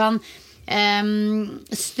at du kan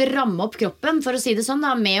stramme opp kroppen, for å si det sånn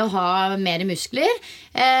da, med å ha mer muskler.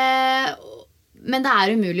 Men det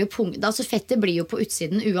umulig å altså fettet blir jo på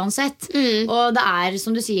utsiden uansett. Og det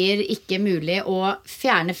som du sier, ikke mulig å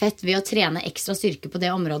fjerne fett ved å trene ekstra styrke på det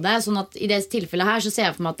området. Sånn at i det tilfellet her så ser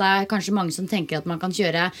jeg for meg at det kanskje mange som tenker at man kan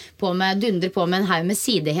dundre på med en haug med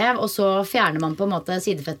sidehev, og så fjerner man på en måte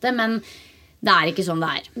sidefettet, men det ikke sånn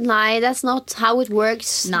det Nei, that's not how it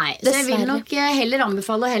works. Nei, så jeg vil nok heller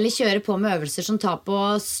anbefale å heller kjøre på med øvelser som tar på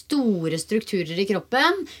store strukturer i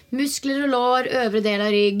kroppen. Muskler og lår, øvre del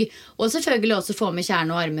av rygg, og selvfølgelig også få med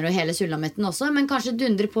kjerne og armer og hele sulamitten også, men kanskje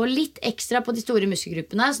dundre på litt ekstra på de store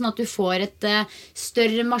muskelgruppene, sånn at du får et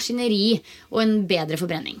større maskineri og en bedre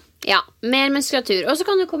forbrenning. Ja, mer muskulatur. Og så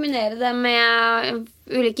kan du kombinere det med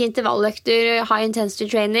ulike intervalløkter, high intensity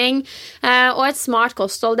training og et smart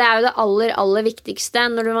kosthold. Det jo det aller viktigste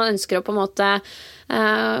når man ønsker å på en måte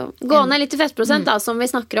gå ned litt i fettprosent da, som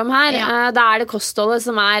vi snakker om her. Da det kostholdet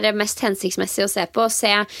som mest hensiktsmessig å se på.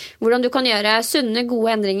 Se hvordan du kan gjøre sunne,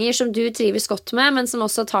 gode endringer som du trives godt med, men som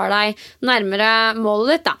også tar deg nærmere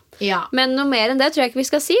målet ditt da. Ja. Men noe mer enn det tror jeg ikke vi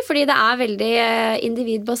skal si, fordi det veldig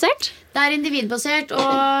individbasert. Det individbasert,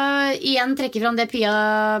 og igjen trekker fram det Pia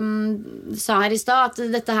sa her i sted, at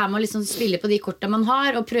dette her må liksom spille på de kortene man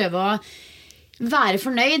har, og prøve å være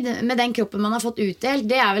fornøyd med den kroppen man har fått utdelt.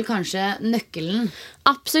 Det vel kanskje nøkkelen.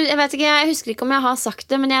 Absolutt, jeg husker ikke om jeg har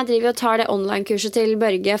sagt det, men jeg driver og tar det online-kurset til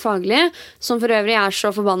Børge Faglig, som for øvrig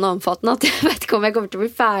så forbannet omfattende at jeg vet ikke om jeg kommer til å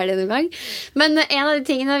bli ferdig noen gang. Men en av de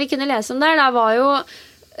tingene vi kunne lese om der, da var jo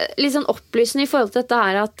litt sånn opplysende i forhold til dette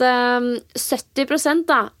her at 70%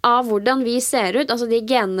 da, av hvordan vi ser ut, altså de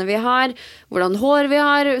genene vi har, hvordan hår vi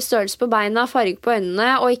har, størrelse på beina, farge på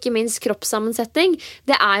øynene og ikke minst kroppssammensetning,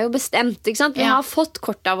 det jo bestemt, ikke sant? Vi har fått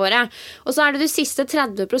kortene våre, og så det de siste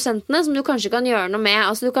 30% som du kanskje kan gjøre noe med,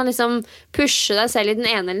 altså du kan liksom pushe deg selv i den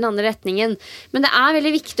ene eller den andre retningen, men det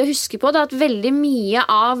veldig viktig å huske på da, at veldig mye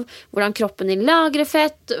av hvordan kroppen din lagrer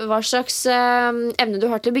fett, hva slags evne du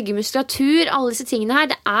har til å bygge muskulatur, alle disse tingene her,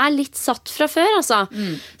 det litt satt fra før, altså.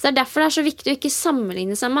 Så det derfor det så viktig å ikke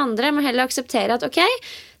sammenligne seg med andre, men heller akseptere at ok,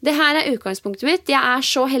 det her utgangspunktet mitt. Jeg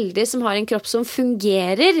så heldig som har en kropp som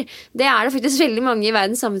fungerer. Det det faktisk veldig mange i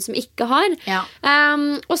verden sammen som ikke har. Ja.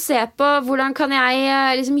 Og se på hvordan kan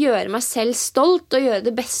jeg liksom gjøre meg selv stolt og gjøre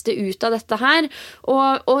det beste ut av dette her.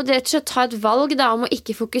 Og rett og slett ta et valg da, om å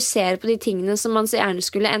ikke fokusere på de tingene som man så gjerne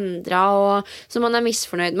skulle endre, og som man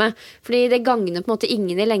misfornøyd med. Fordi det gagner på en måte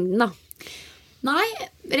ingen i lengden da. Nei,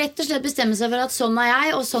 rett og slett bestemme seg for at sånn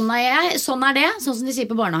jeg, og sånn jeg. Sånn det, sånn som de sier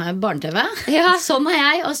på barne-tv. Ja. Sånn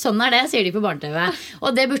jeg, og sånn det, sier de på barne-tv.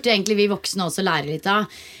 Og det burde egentlig vi voksne også lære litt av.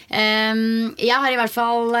 Jeg har i hvert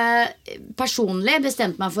fall personlig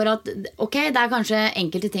bestemt meg for at ok, det kanskje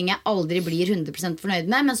enkelte ting jeg aldri blir 100% fornøyd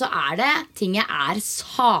med, men så det ting jeg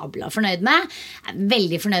sabla fornøyd med. Jeg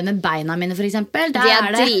veldig fornøyd med beina mine, for eksempel. Der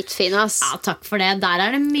de dritfine, ass. Ja, takk for det.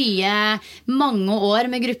 Der det mange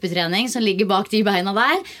år med gruppetrening som ligger bak de beina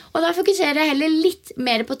der. Og da fokuserer jeg heller litt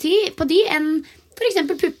mer på de enn for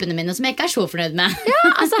eksempel puppene mine, som jeg ikke så fornøyd med. Ja,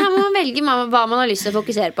 altså her må man velge hva man har lyst til å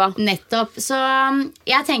fokusere på. Nettopp. Så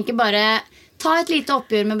jeg tenker bare ta et lite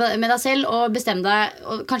oppgjør med deg selv og bestem deg,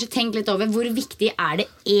 og kanskje tenk litt over hvor viktig det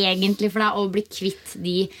egentlig for deg å bli kvitt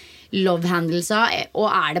de love-handlesa,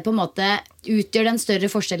 og det på en måte utgjør den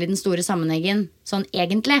større forskjell i den store sammenhengen sånn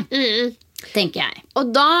egentlig. Tenker jeg. Og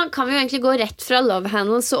da kan vi jo egentlig gå rett fra love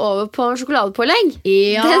handles og over på sjokoladepålegg.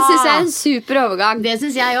 Ja. Det synes jeg en super overgang. Det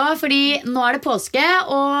synes jeg også, fordi nå det påske,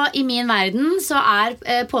 og i min verden så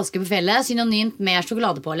påske på fjellet synonymt med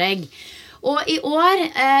sjokoladepålegg. Og i år,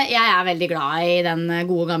 jeg veldig glad i den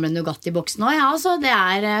gode gamle Nugatti-boksen også, ja, altså. Det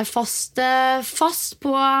fast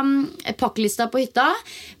på pakkelista på hytta.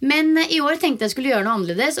 Men i år tenkte jeg skulle gjøre noe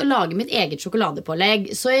annerledes og lage mitt eget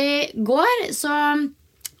sjokoladepålegg. Så i går så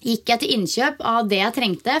gikk jeg til innkjøp av det jeg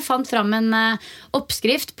trengte, fant fram en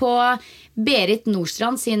oppskrift på Berit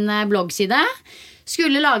Nordstrand sin bloggside.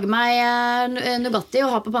 Skulle lage meg Nugatti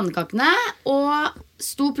og ha på pannekakene, og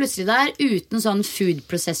sto plutselig der uten sånn food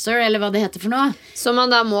processor, eller hva det heter for noe. Som man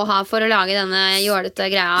da må ha for å lage denne jålete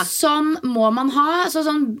greia. Som må man ha.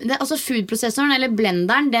 Altså food processoren, eller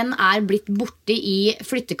blenderen, den blitt borte i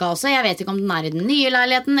flyttekaoset. Jeg vet ikke om den i den nye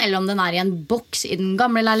leiligheten, eller om den i en boks i den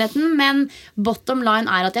gamle leiligheten, men bottom line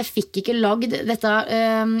at jeg fikk ikke lagd dette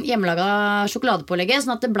hjemmelaga sjokoladepålegget,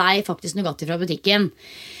 sånn at det ble faktisk Nugatti fra butikken.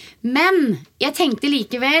 Men jeg tenkte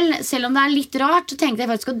likevel, selv om det litt rart, så tenkte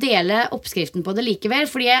jeg faktisk å dele oppskriften på det likevel,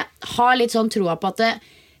 fordi jeg har litt sånn troa på at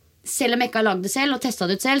selv om jeg ikke har lagd det selv og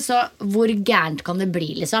testet det ut selv, så hvor gærent kan det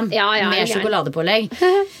bli liksom, med sjokoladepålegg.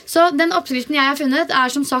 Så den oppskriften jeg har funnet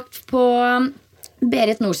er som sagt på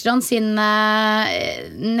Berit Nordstrand sin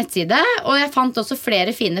nettside, og jeg fant også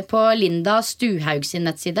flere fine på Linda Stuhaug sin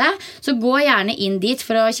nettside, så gå gjerne inn dit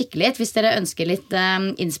for å kikke litt hvis dere ønsker litt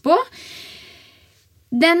innspo.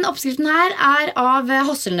 Den oppskriften her er av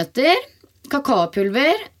hasselnøtter,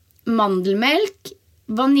 kakaopulver, mandelmelk,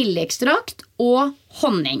 vaniljeekstrakt og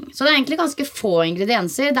honning. Så det er egentlig ganske få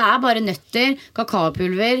ingredienser. Det er bare nøtter,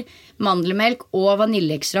 kakaopulver, mandelmelk og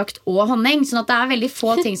vaniljeekstrakt og honning. Sånn at det er veldig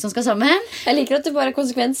få ting som skal sammen. Jeg liker at du bare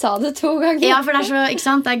konsekvent sa det 2 ganger. Ja, for det er så, ikke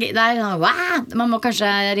sant? Det er wow! Man må kanskje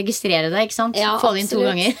registrere det, ikke sant? Ja, få det inn 2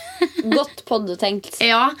 ganger. Godt poddetenkt.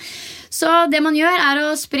 Ja, så det man gjør er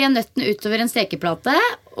å spre nøttene utover en stekeplate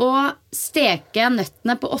og steke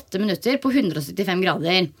nøttene på 8 minutter på 175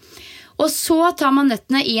 grader. Og så tar man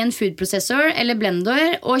nøttene i en foodprocessor eller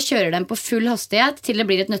blender og kjører dem på full hastighet til det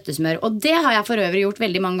blir et nøttesmør. Og det har jeg for øvrig gjort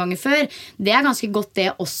veldig mange ganger før. Det er ganske godt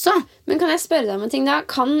det også. Men kan jeg spørre deg om en ting da?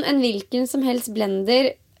 Kan en hvilken som helst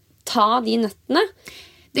blender ta de nøttene?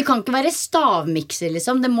 Det kan ikke være stavmikser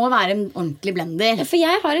liksom. Det må være en ordentlig blender. Ja, for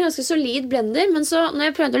jeg har en ganske solid blender, men så når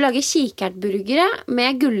jeg prøvde å lage kikertburgere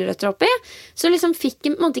med gulrøtter oppi, så liksom fikk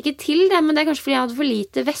jeg måtte ikke til det, men det er kanskje fordi jeg hadde for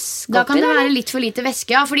lite væske oppi. Da kan det være litt for lite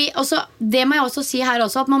væske, ja. Fordi også, det må jeg også si her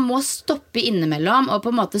også, at man må stoppe innimellom og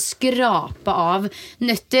på en måte skrape av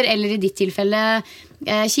nøtter, eller i ditt tilfelle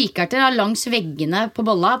kikerter langs veggene på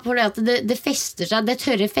bolla, for det fester seg, det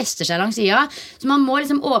tørre fester seg langs sida, så man må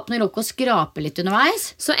liksom åpne lokket og skrape litt underveis.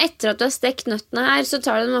 Så etter at du har stekt nøttene her, så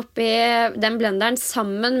tar du dem oppi den blenderen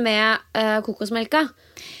sammen med kokosmelka?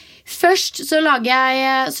 Først så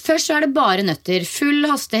er det bare nøtter, full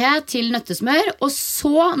hastighet til nøttesmør, og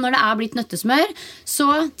så når det er blitt nøttesmør, så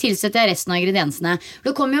tilsetter jeg resten av ingrediensene.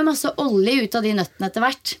 Det kommer jo masse olje ut av de nøttene etter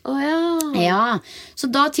hvert. Ja,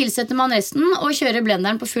 så da tilsetter man resten og kjører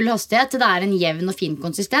blenderen på full hastighet til det er en jevn og fin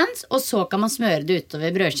konsistens, og så kan man smøre det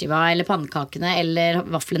utover brødskiva eller pannekakene eller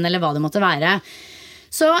vaflene eller hva det måtte være.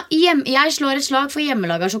 Så jeg slår et slag for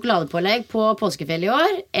hjemmelaget sjokoladepålegg på påskefjell i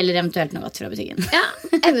år, eller eventuelt noe godt fra butikken. Ja,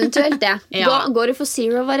 eventuelt det. Ja. Går du for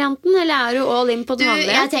zero-varianten, eller er du all in på den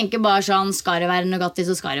vanlige? Jeg tenker bare sånn, skal det være Nugatti,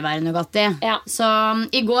 så skal det være Nugatti. Ja. Så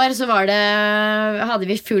i går så hadde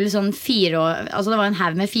vi full sånn altså det var en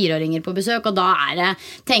haug med 4-åringer på besøk, og da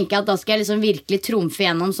tenker jeg at da skal jeg liksom virkelig trumfe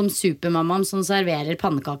gjennom som supermamma som serverer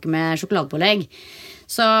pannekaker med sjokoladepålegg.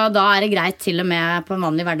 Så da er det greit til og med på en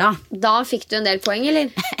vanlig hverdag. Da fikk du en del poeng, eller?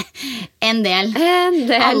 En del.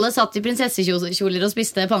 Alle satt i prinsessekjoler og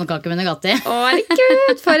spiste pannekaker med Nugatti.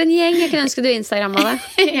 Gud, for en gjeng. Jeg kunne ønske du Instagramma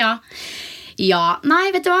det. Ja, nei,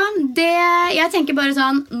 vet du hva? Jeg tenker bare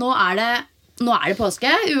sånn, nå er det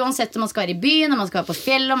påske. Uansett om man skal være i byen, om man skal være på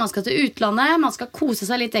fjellet, om man skal til utlandet, man skal kose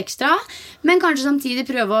seg litt ekstra, men kanskje samtidig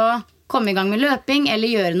prøve å komme i gang med løping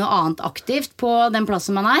eller gjøre noe annet aktivt på den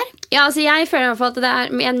plassen man er. Ja, altså jeg føler i hvert fall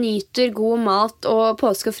at jeg nyter god mat og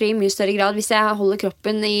påske og fri i mye større grad hvis jeg holder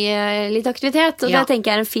kroppen i litt aktivitet. Og det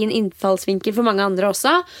tenker jeg er en fin innfallsvinkel for mange andre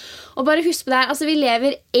også. Og bare husk på det her, altså vi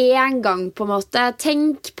lever en gang på en måte.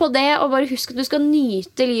 Tenk på det, og bare husk at du skal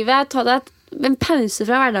nyte livet. Ta deg en pause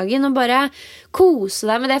fra hverdagen og bare kose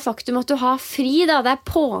deg med det faktum at du har fri da. Det er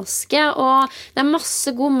påske og det er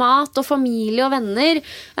masse god mat og familie og venner,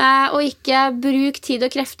 og ikke bruk tid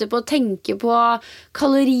og krefter på å tenke på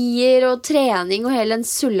kalorier og trening og hele den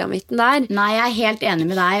sulamitten der. Nei, jeg er helt enig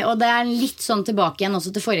med deg, og det er litt sånn tilbake igjen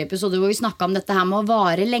også til forrige episode hvor vi snakket om dette her med å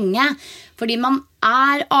vare lenge, fordi man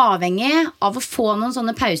er avhengig av å få noen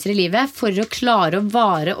sånne pauser i livet for å klare å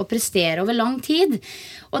vare og prestere over lang tid.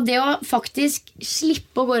 Og det å faktisk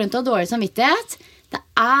slippe å gå rundt og ha dårlig samvittighet, det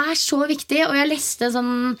er så viktig. Og jeg leste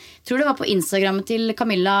sånn, jeg tror det var på Instagrammet til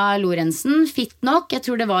Camilla Lorentzen, Fit nok, jeg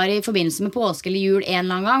tror det var i forbindelse med påske eller jul en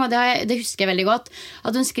eller annen gang, og det husker jeg veldig godt,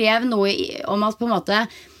 at hun skrev noe om at på en måte,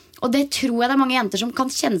 og det tror jeg det er mange jenter som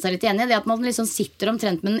kan kjenne seg litt igjen i, det at man liksom sitter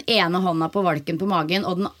omtrent med den ene hånda på valken på magen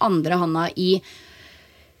og den andre hånda i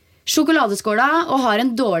sjokoladeskåla og har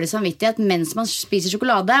en dårlig samvittighet mens man spiser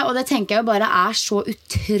sjokolade, og det tenker jeg jo bare er så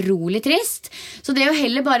utrolig trist. Så det er jo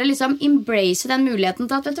heller bare liksom embrace den muligheten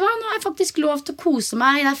til at, vet du hva, nå har jeg faktisk lov til å kose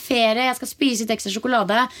meg, det er ferie, jeg skal spise litt ekstra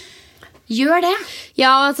sjokolade. Gjør det.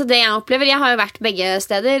 Ja, altså det jeg opplever, jeg har jo vært begge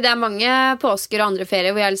steder. Det er mange påsker og andre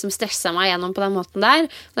ferier hvor jeg liksom stresset meg gjennom på den måten der.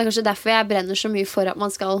 Det er kanskje derfor jeg brenner så mye for at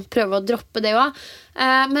man skal prøve å droppe det også.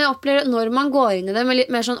 Men jeg opplever når man går inn i det med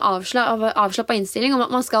litt mer sånn avslappet innstilling om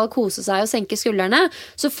at man skal kose seg og senke skuldrene,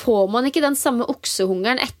 så får man ikke den samme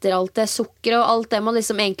oksehungeren etter alt det sukkeret og alt det man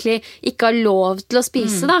liksom egentlig ikke har lov til å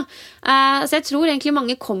spise da. Så jeg tror egentlig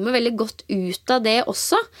mange kommer veldig godt ut av det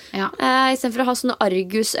også, I stedet for å ha sånne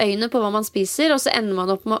argusøyne på hva man spiser, og så ender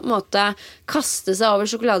man opp med å på en måte kaste seg over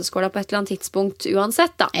sjokoladeskåla på et eller annet tidspunkt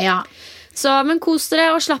uansett da. Så, men kos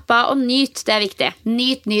dere og slapp av og nyt, det viktig.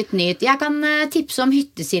 Nyt. Jeg kan tipse om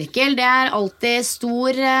hyttesirkel. Det alltid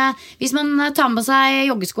stor hvis man tar med seg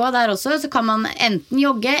joggeskoa der også, så kan man enten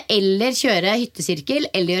jogge eller kjøre hyttesirkel,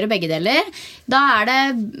 eller gjøre begge deler. Da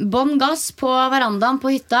det bånn gass på verandaen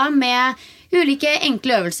på hytta med ulike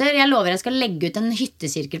enkle øvelser. Jeg lover jeg skal legge ut en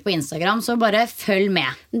hyttesirkel på Instagram, så bare følg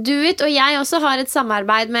med. Do it, og jeg også har et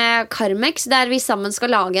samarbeid med Carmex, der vi sammen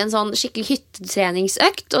skal lage en sånn skikkelig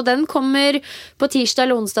hyttetreningsøkt, og den kommer på tirsdag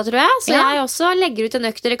eller onsdag, tror jeg. Så jeg også legger ut en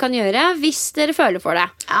økt dere kan gjøre, hvis dere føler for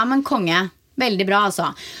det. Ja, men konge. Veldig bra,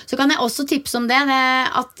 altså. Så kan jeg også tipse om det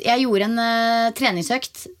at jeg gjorde en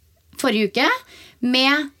treningsøkt forrige uke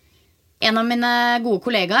med en av mine gode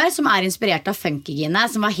kollegaer som inspirert av Funkygine,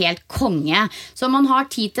 som var helt konge. Så om man har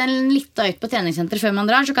tid til en liten økt på treningssenter før man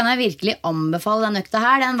drar, så kan jeg virkelig anbefale den økta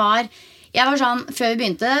her. Jeg var sånn, før vi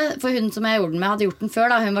begynte, for hun som jeg gjorde den med hadde gjort den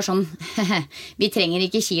før da, hun var sånn, vi trenger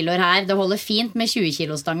ikke kiloer her, det holder fint med 20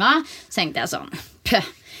 kilostanga. Så tenkte jeg sånn,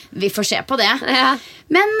 vi får se på det.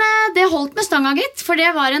 Men det holdt med stanga, gitt, for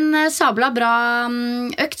det var en sabla bra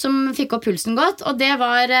økt som fikk opp pulsen godt, og det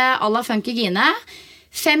var à la Funkygine.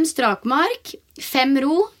 5 strakmark, 5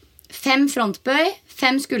 ro, 5 frontbøy,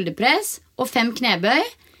 5 skulderpress og 5 knebøy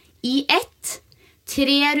I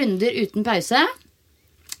 3 runder uten pause.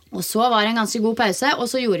 Og så var det en ganske god pause,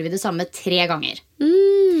 og så gjorde vi det samme 3 ganger.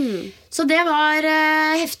 Så det var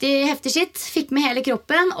heftig skitt. Fikk med hele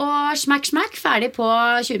kroppen, og smack, ferdig på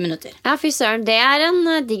 20 minutter. Ja, fy søren, det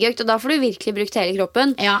en digg økt, og da får du virkelig brukt hele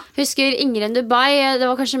kroppen. Husker Ingrid Dubai, det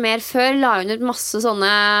var kanskje mer før, la hun ut masse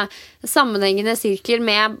sånne sammenhengende sirkler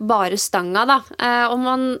med bare stanga da. Og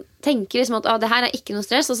man tenker liksom at det her ikke noe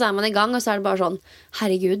stress, og så man I gang, og så det bare sånn,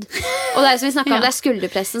 herregud. Og det som vi snakket om, det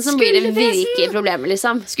skulderpressen som blir det virkelige problemet,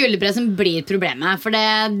 liksom. Skulderpressen blir problemet, for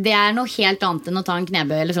det noe helt annet enn å ta en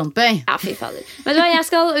knebøy eller frontbøy. Ja, fy fader. Vet du hva, jeg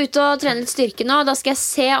skal ut og trene litt styrke nå, og da skal jeg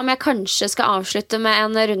se om jeg kanskje skal avslutte med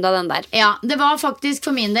en runde av den der. Ja, det var faktisk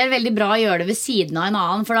for min del veldig bra å gjøre det ved siden av en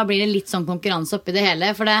annen, for da blir det litt sånn konkurranse oppi det hele,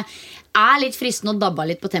 for det litt fristende å dabbe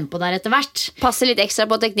litt på tempo der etter hvert. Passe litt ekstra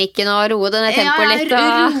på teknikken og roe det ned tempo litt.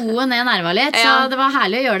 Roe ned nerva litt, så det var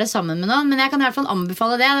herlig å gjøre det sammen med noen, men jeg kan I hvert fall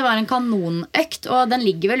anbefale det. Det var en kanonøkt, og den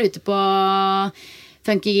ligger vel ute på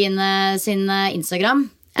Funkygine sin Instagram.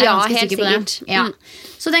 Ja, helt sikkert.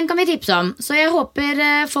 Så den kan vi tipse om. Så jeg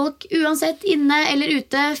håper folk uansett inne eller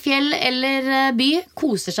ute, fjell eller by,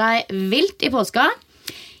 koser seg vilt I påska.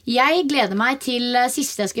 Jeg gleder meg til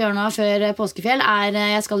siste jeg skal gjøre nå før påskefjell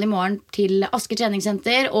jeg skal I morgen til Asker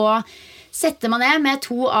treningssenter og sette meg ned med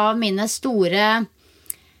 2 av mine store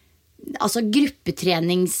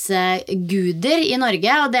gruppetreningsguder I Norge,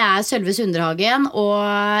 og det Sølve Sunderhagen og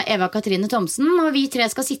Eva Katrine Thomsen, og vi 3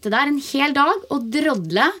 skal sitte der en hel dag og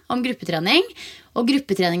drodle om gruppetrening og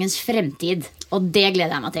gruppetreningens fremtid, og det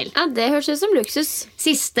gleder jeg meg til. Ja, det høres ut som luksus.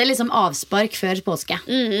 Siste avspark før påske.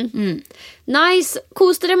 Nice,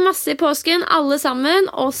 kos dere masse I påsken alle sammen,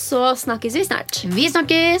 og så snakkes vi snart. Vi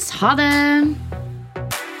snakkes, ha det!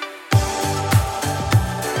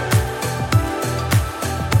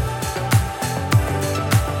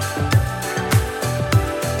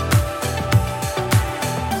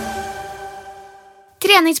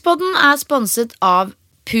 Treningspodden sponset av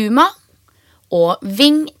Puma og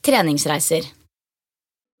Ving treningsreiser.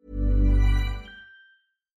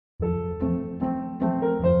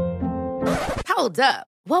 Hold up.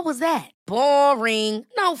 What was that? Boring.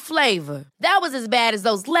 No flavor. That was as bad as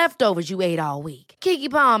those leftovers you ate all week. Keke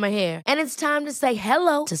Palmer here, and it's time to say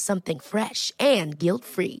hello to something fresh and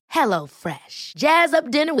guilt-free. Hello Fresh. Jazz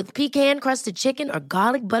up dinner with pecan-crusted chicken or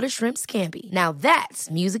garlic butter shrimp scampi. Now that's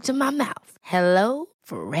music to my mouth. Hello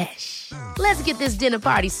Fresh. Let's get this dinner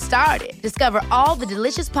party started. Discover all the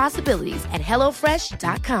delicious possibilities at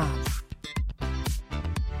HelloFresh.com.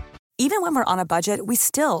 Even when we're on a budget, we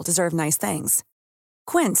still deserve nice things.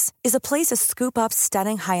 Quince is a place to scoop up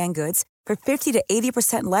stunning high-end goods for 50 to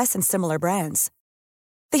 80% less than similar brands.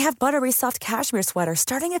 They have buttery soft cashmere sweaters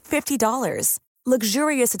starting at $50,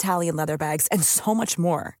 luxurious Italian leather bags, and so much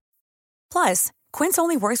more. Plus, Quince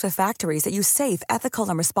only works with factories that use safe, ethical,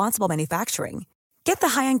 and responsible manufacturing. Get the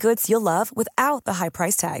high-end goods you'll love without the high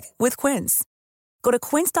price tag with Quince. Go to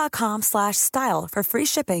quince.com/style for free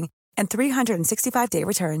shipping and 365-day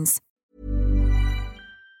returns.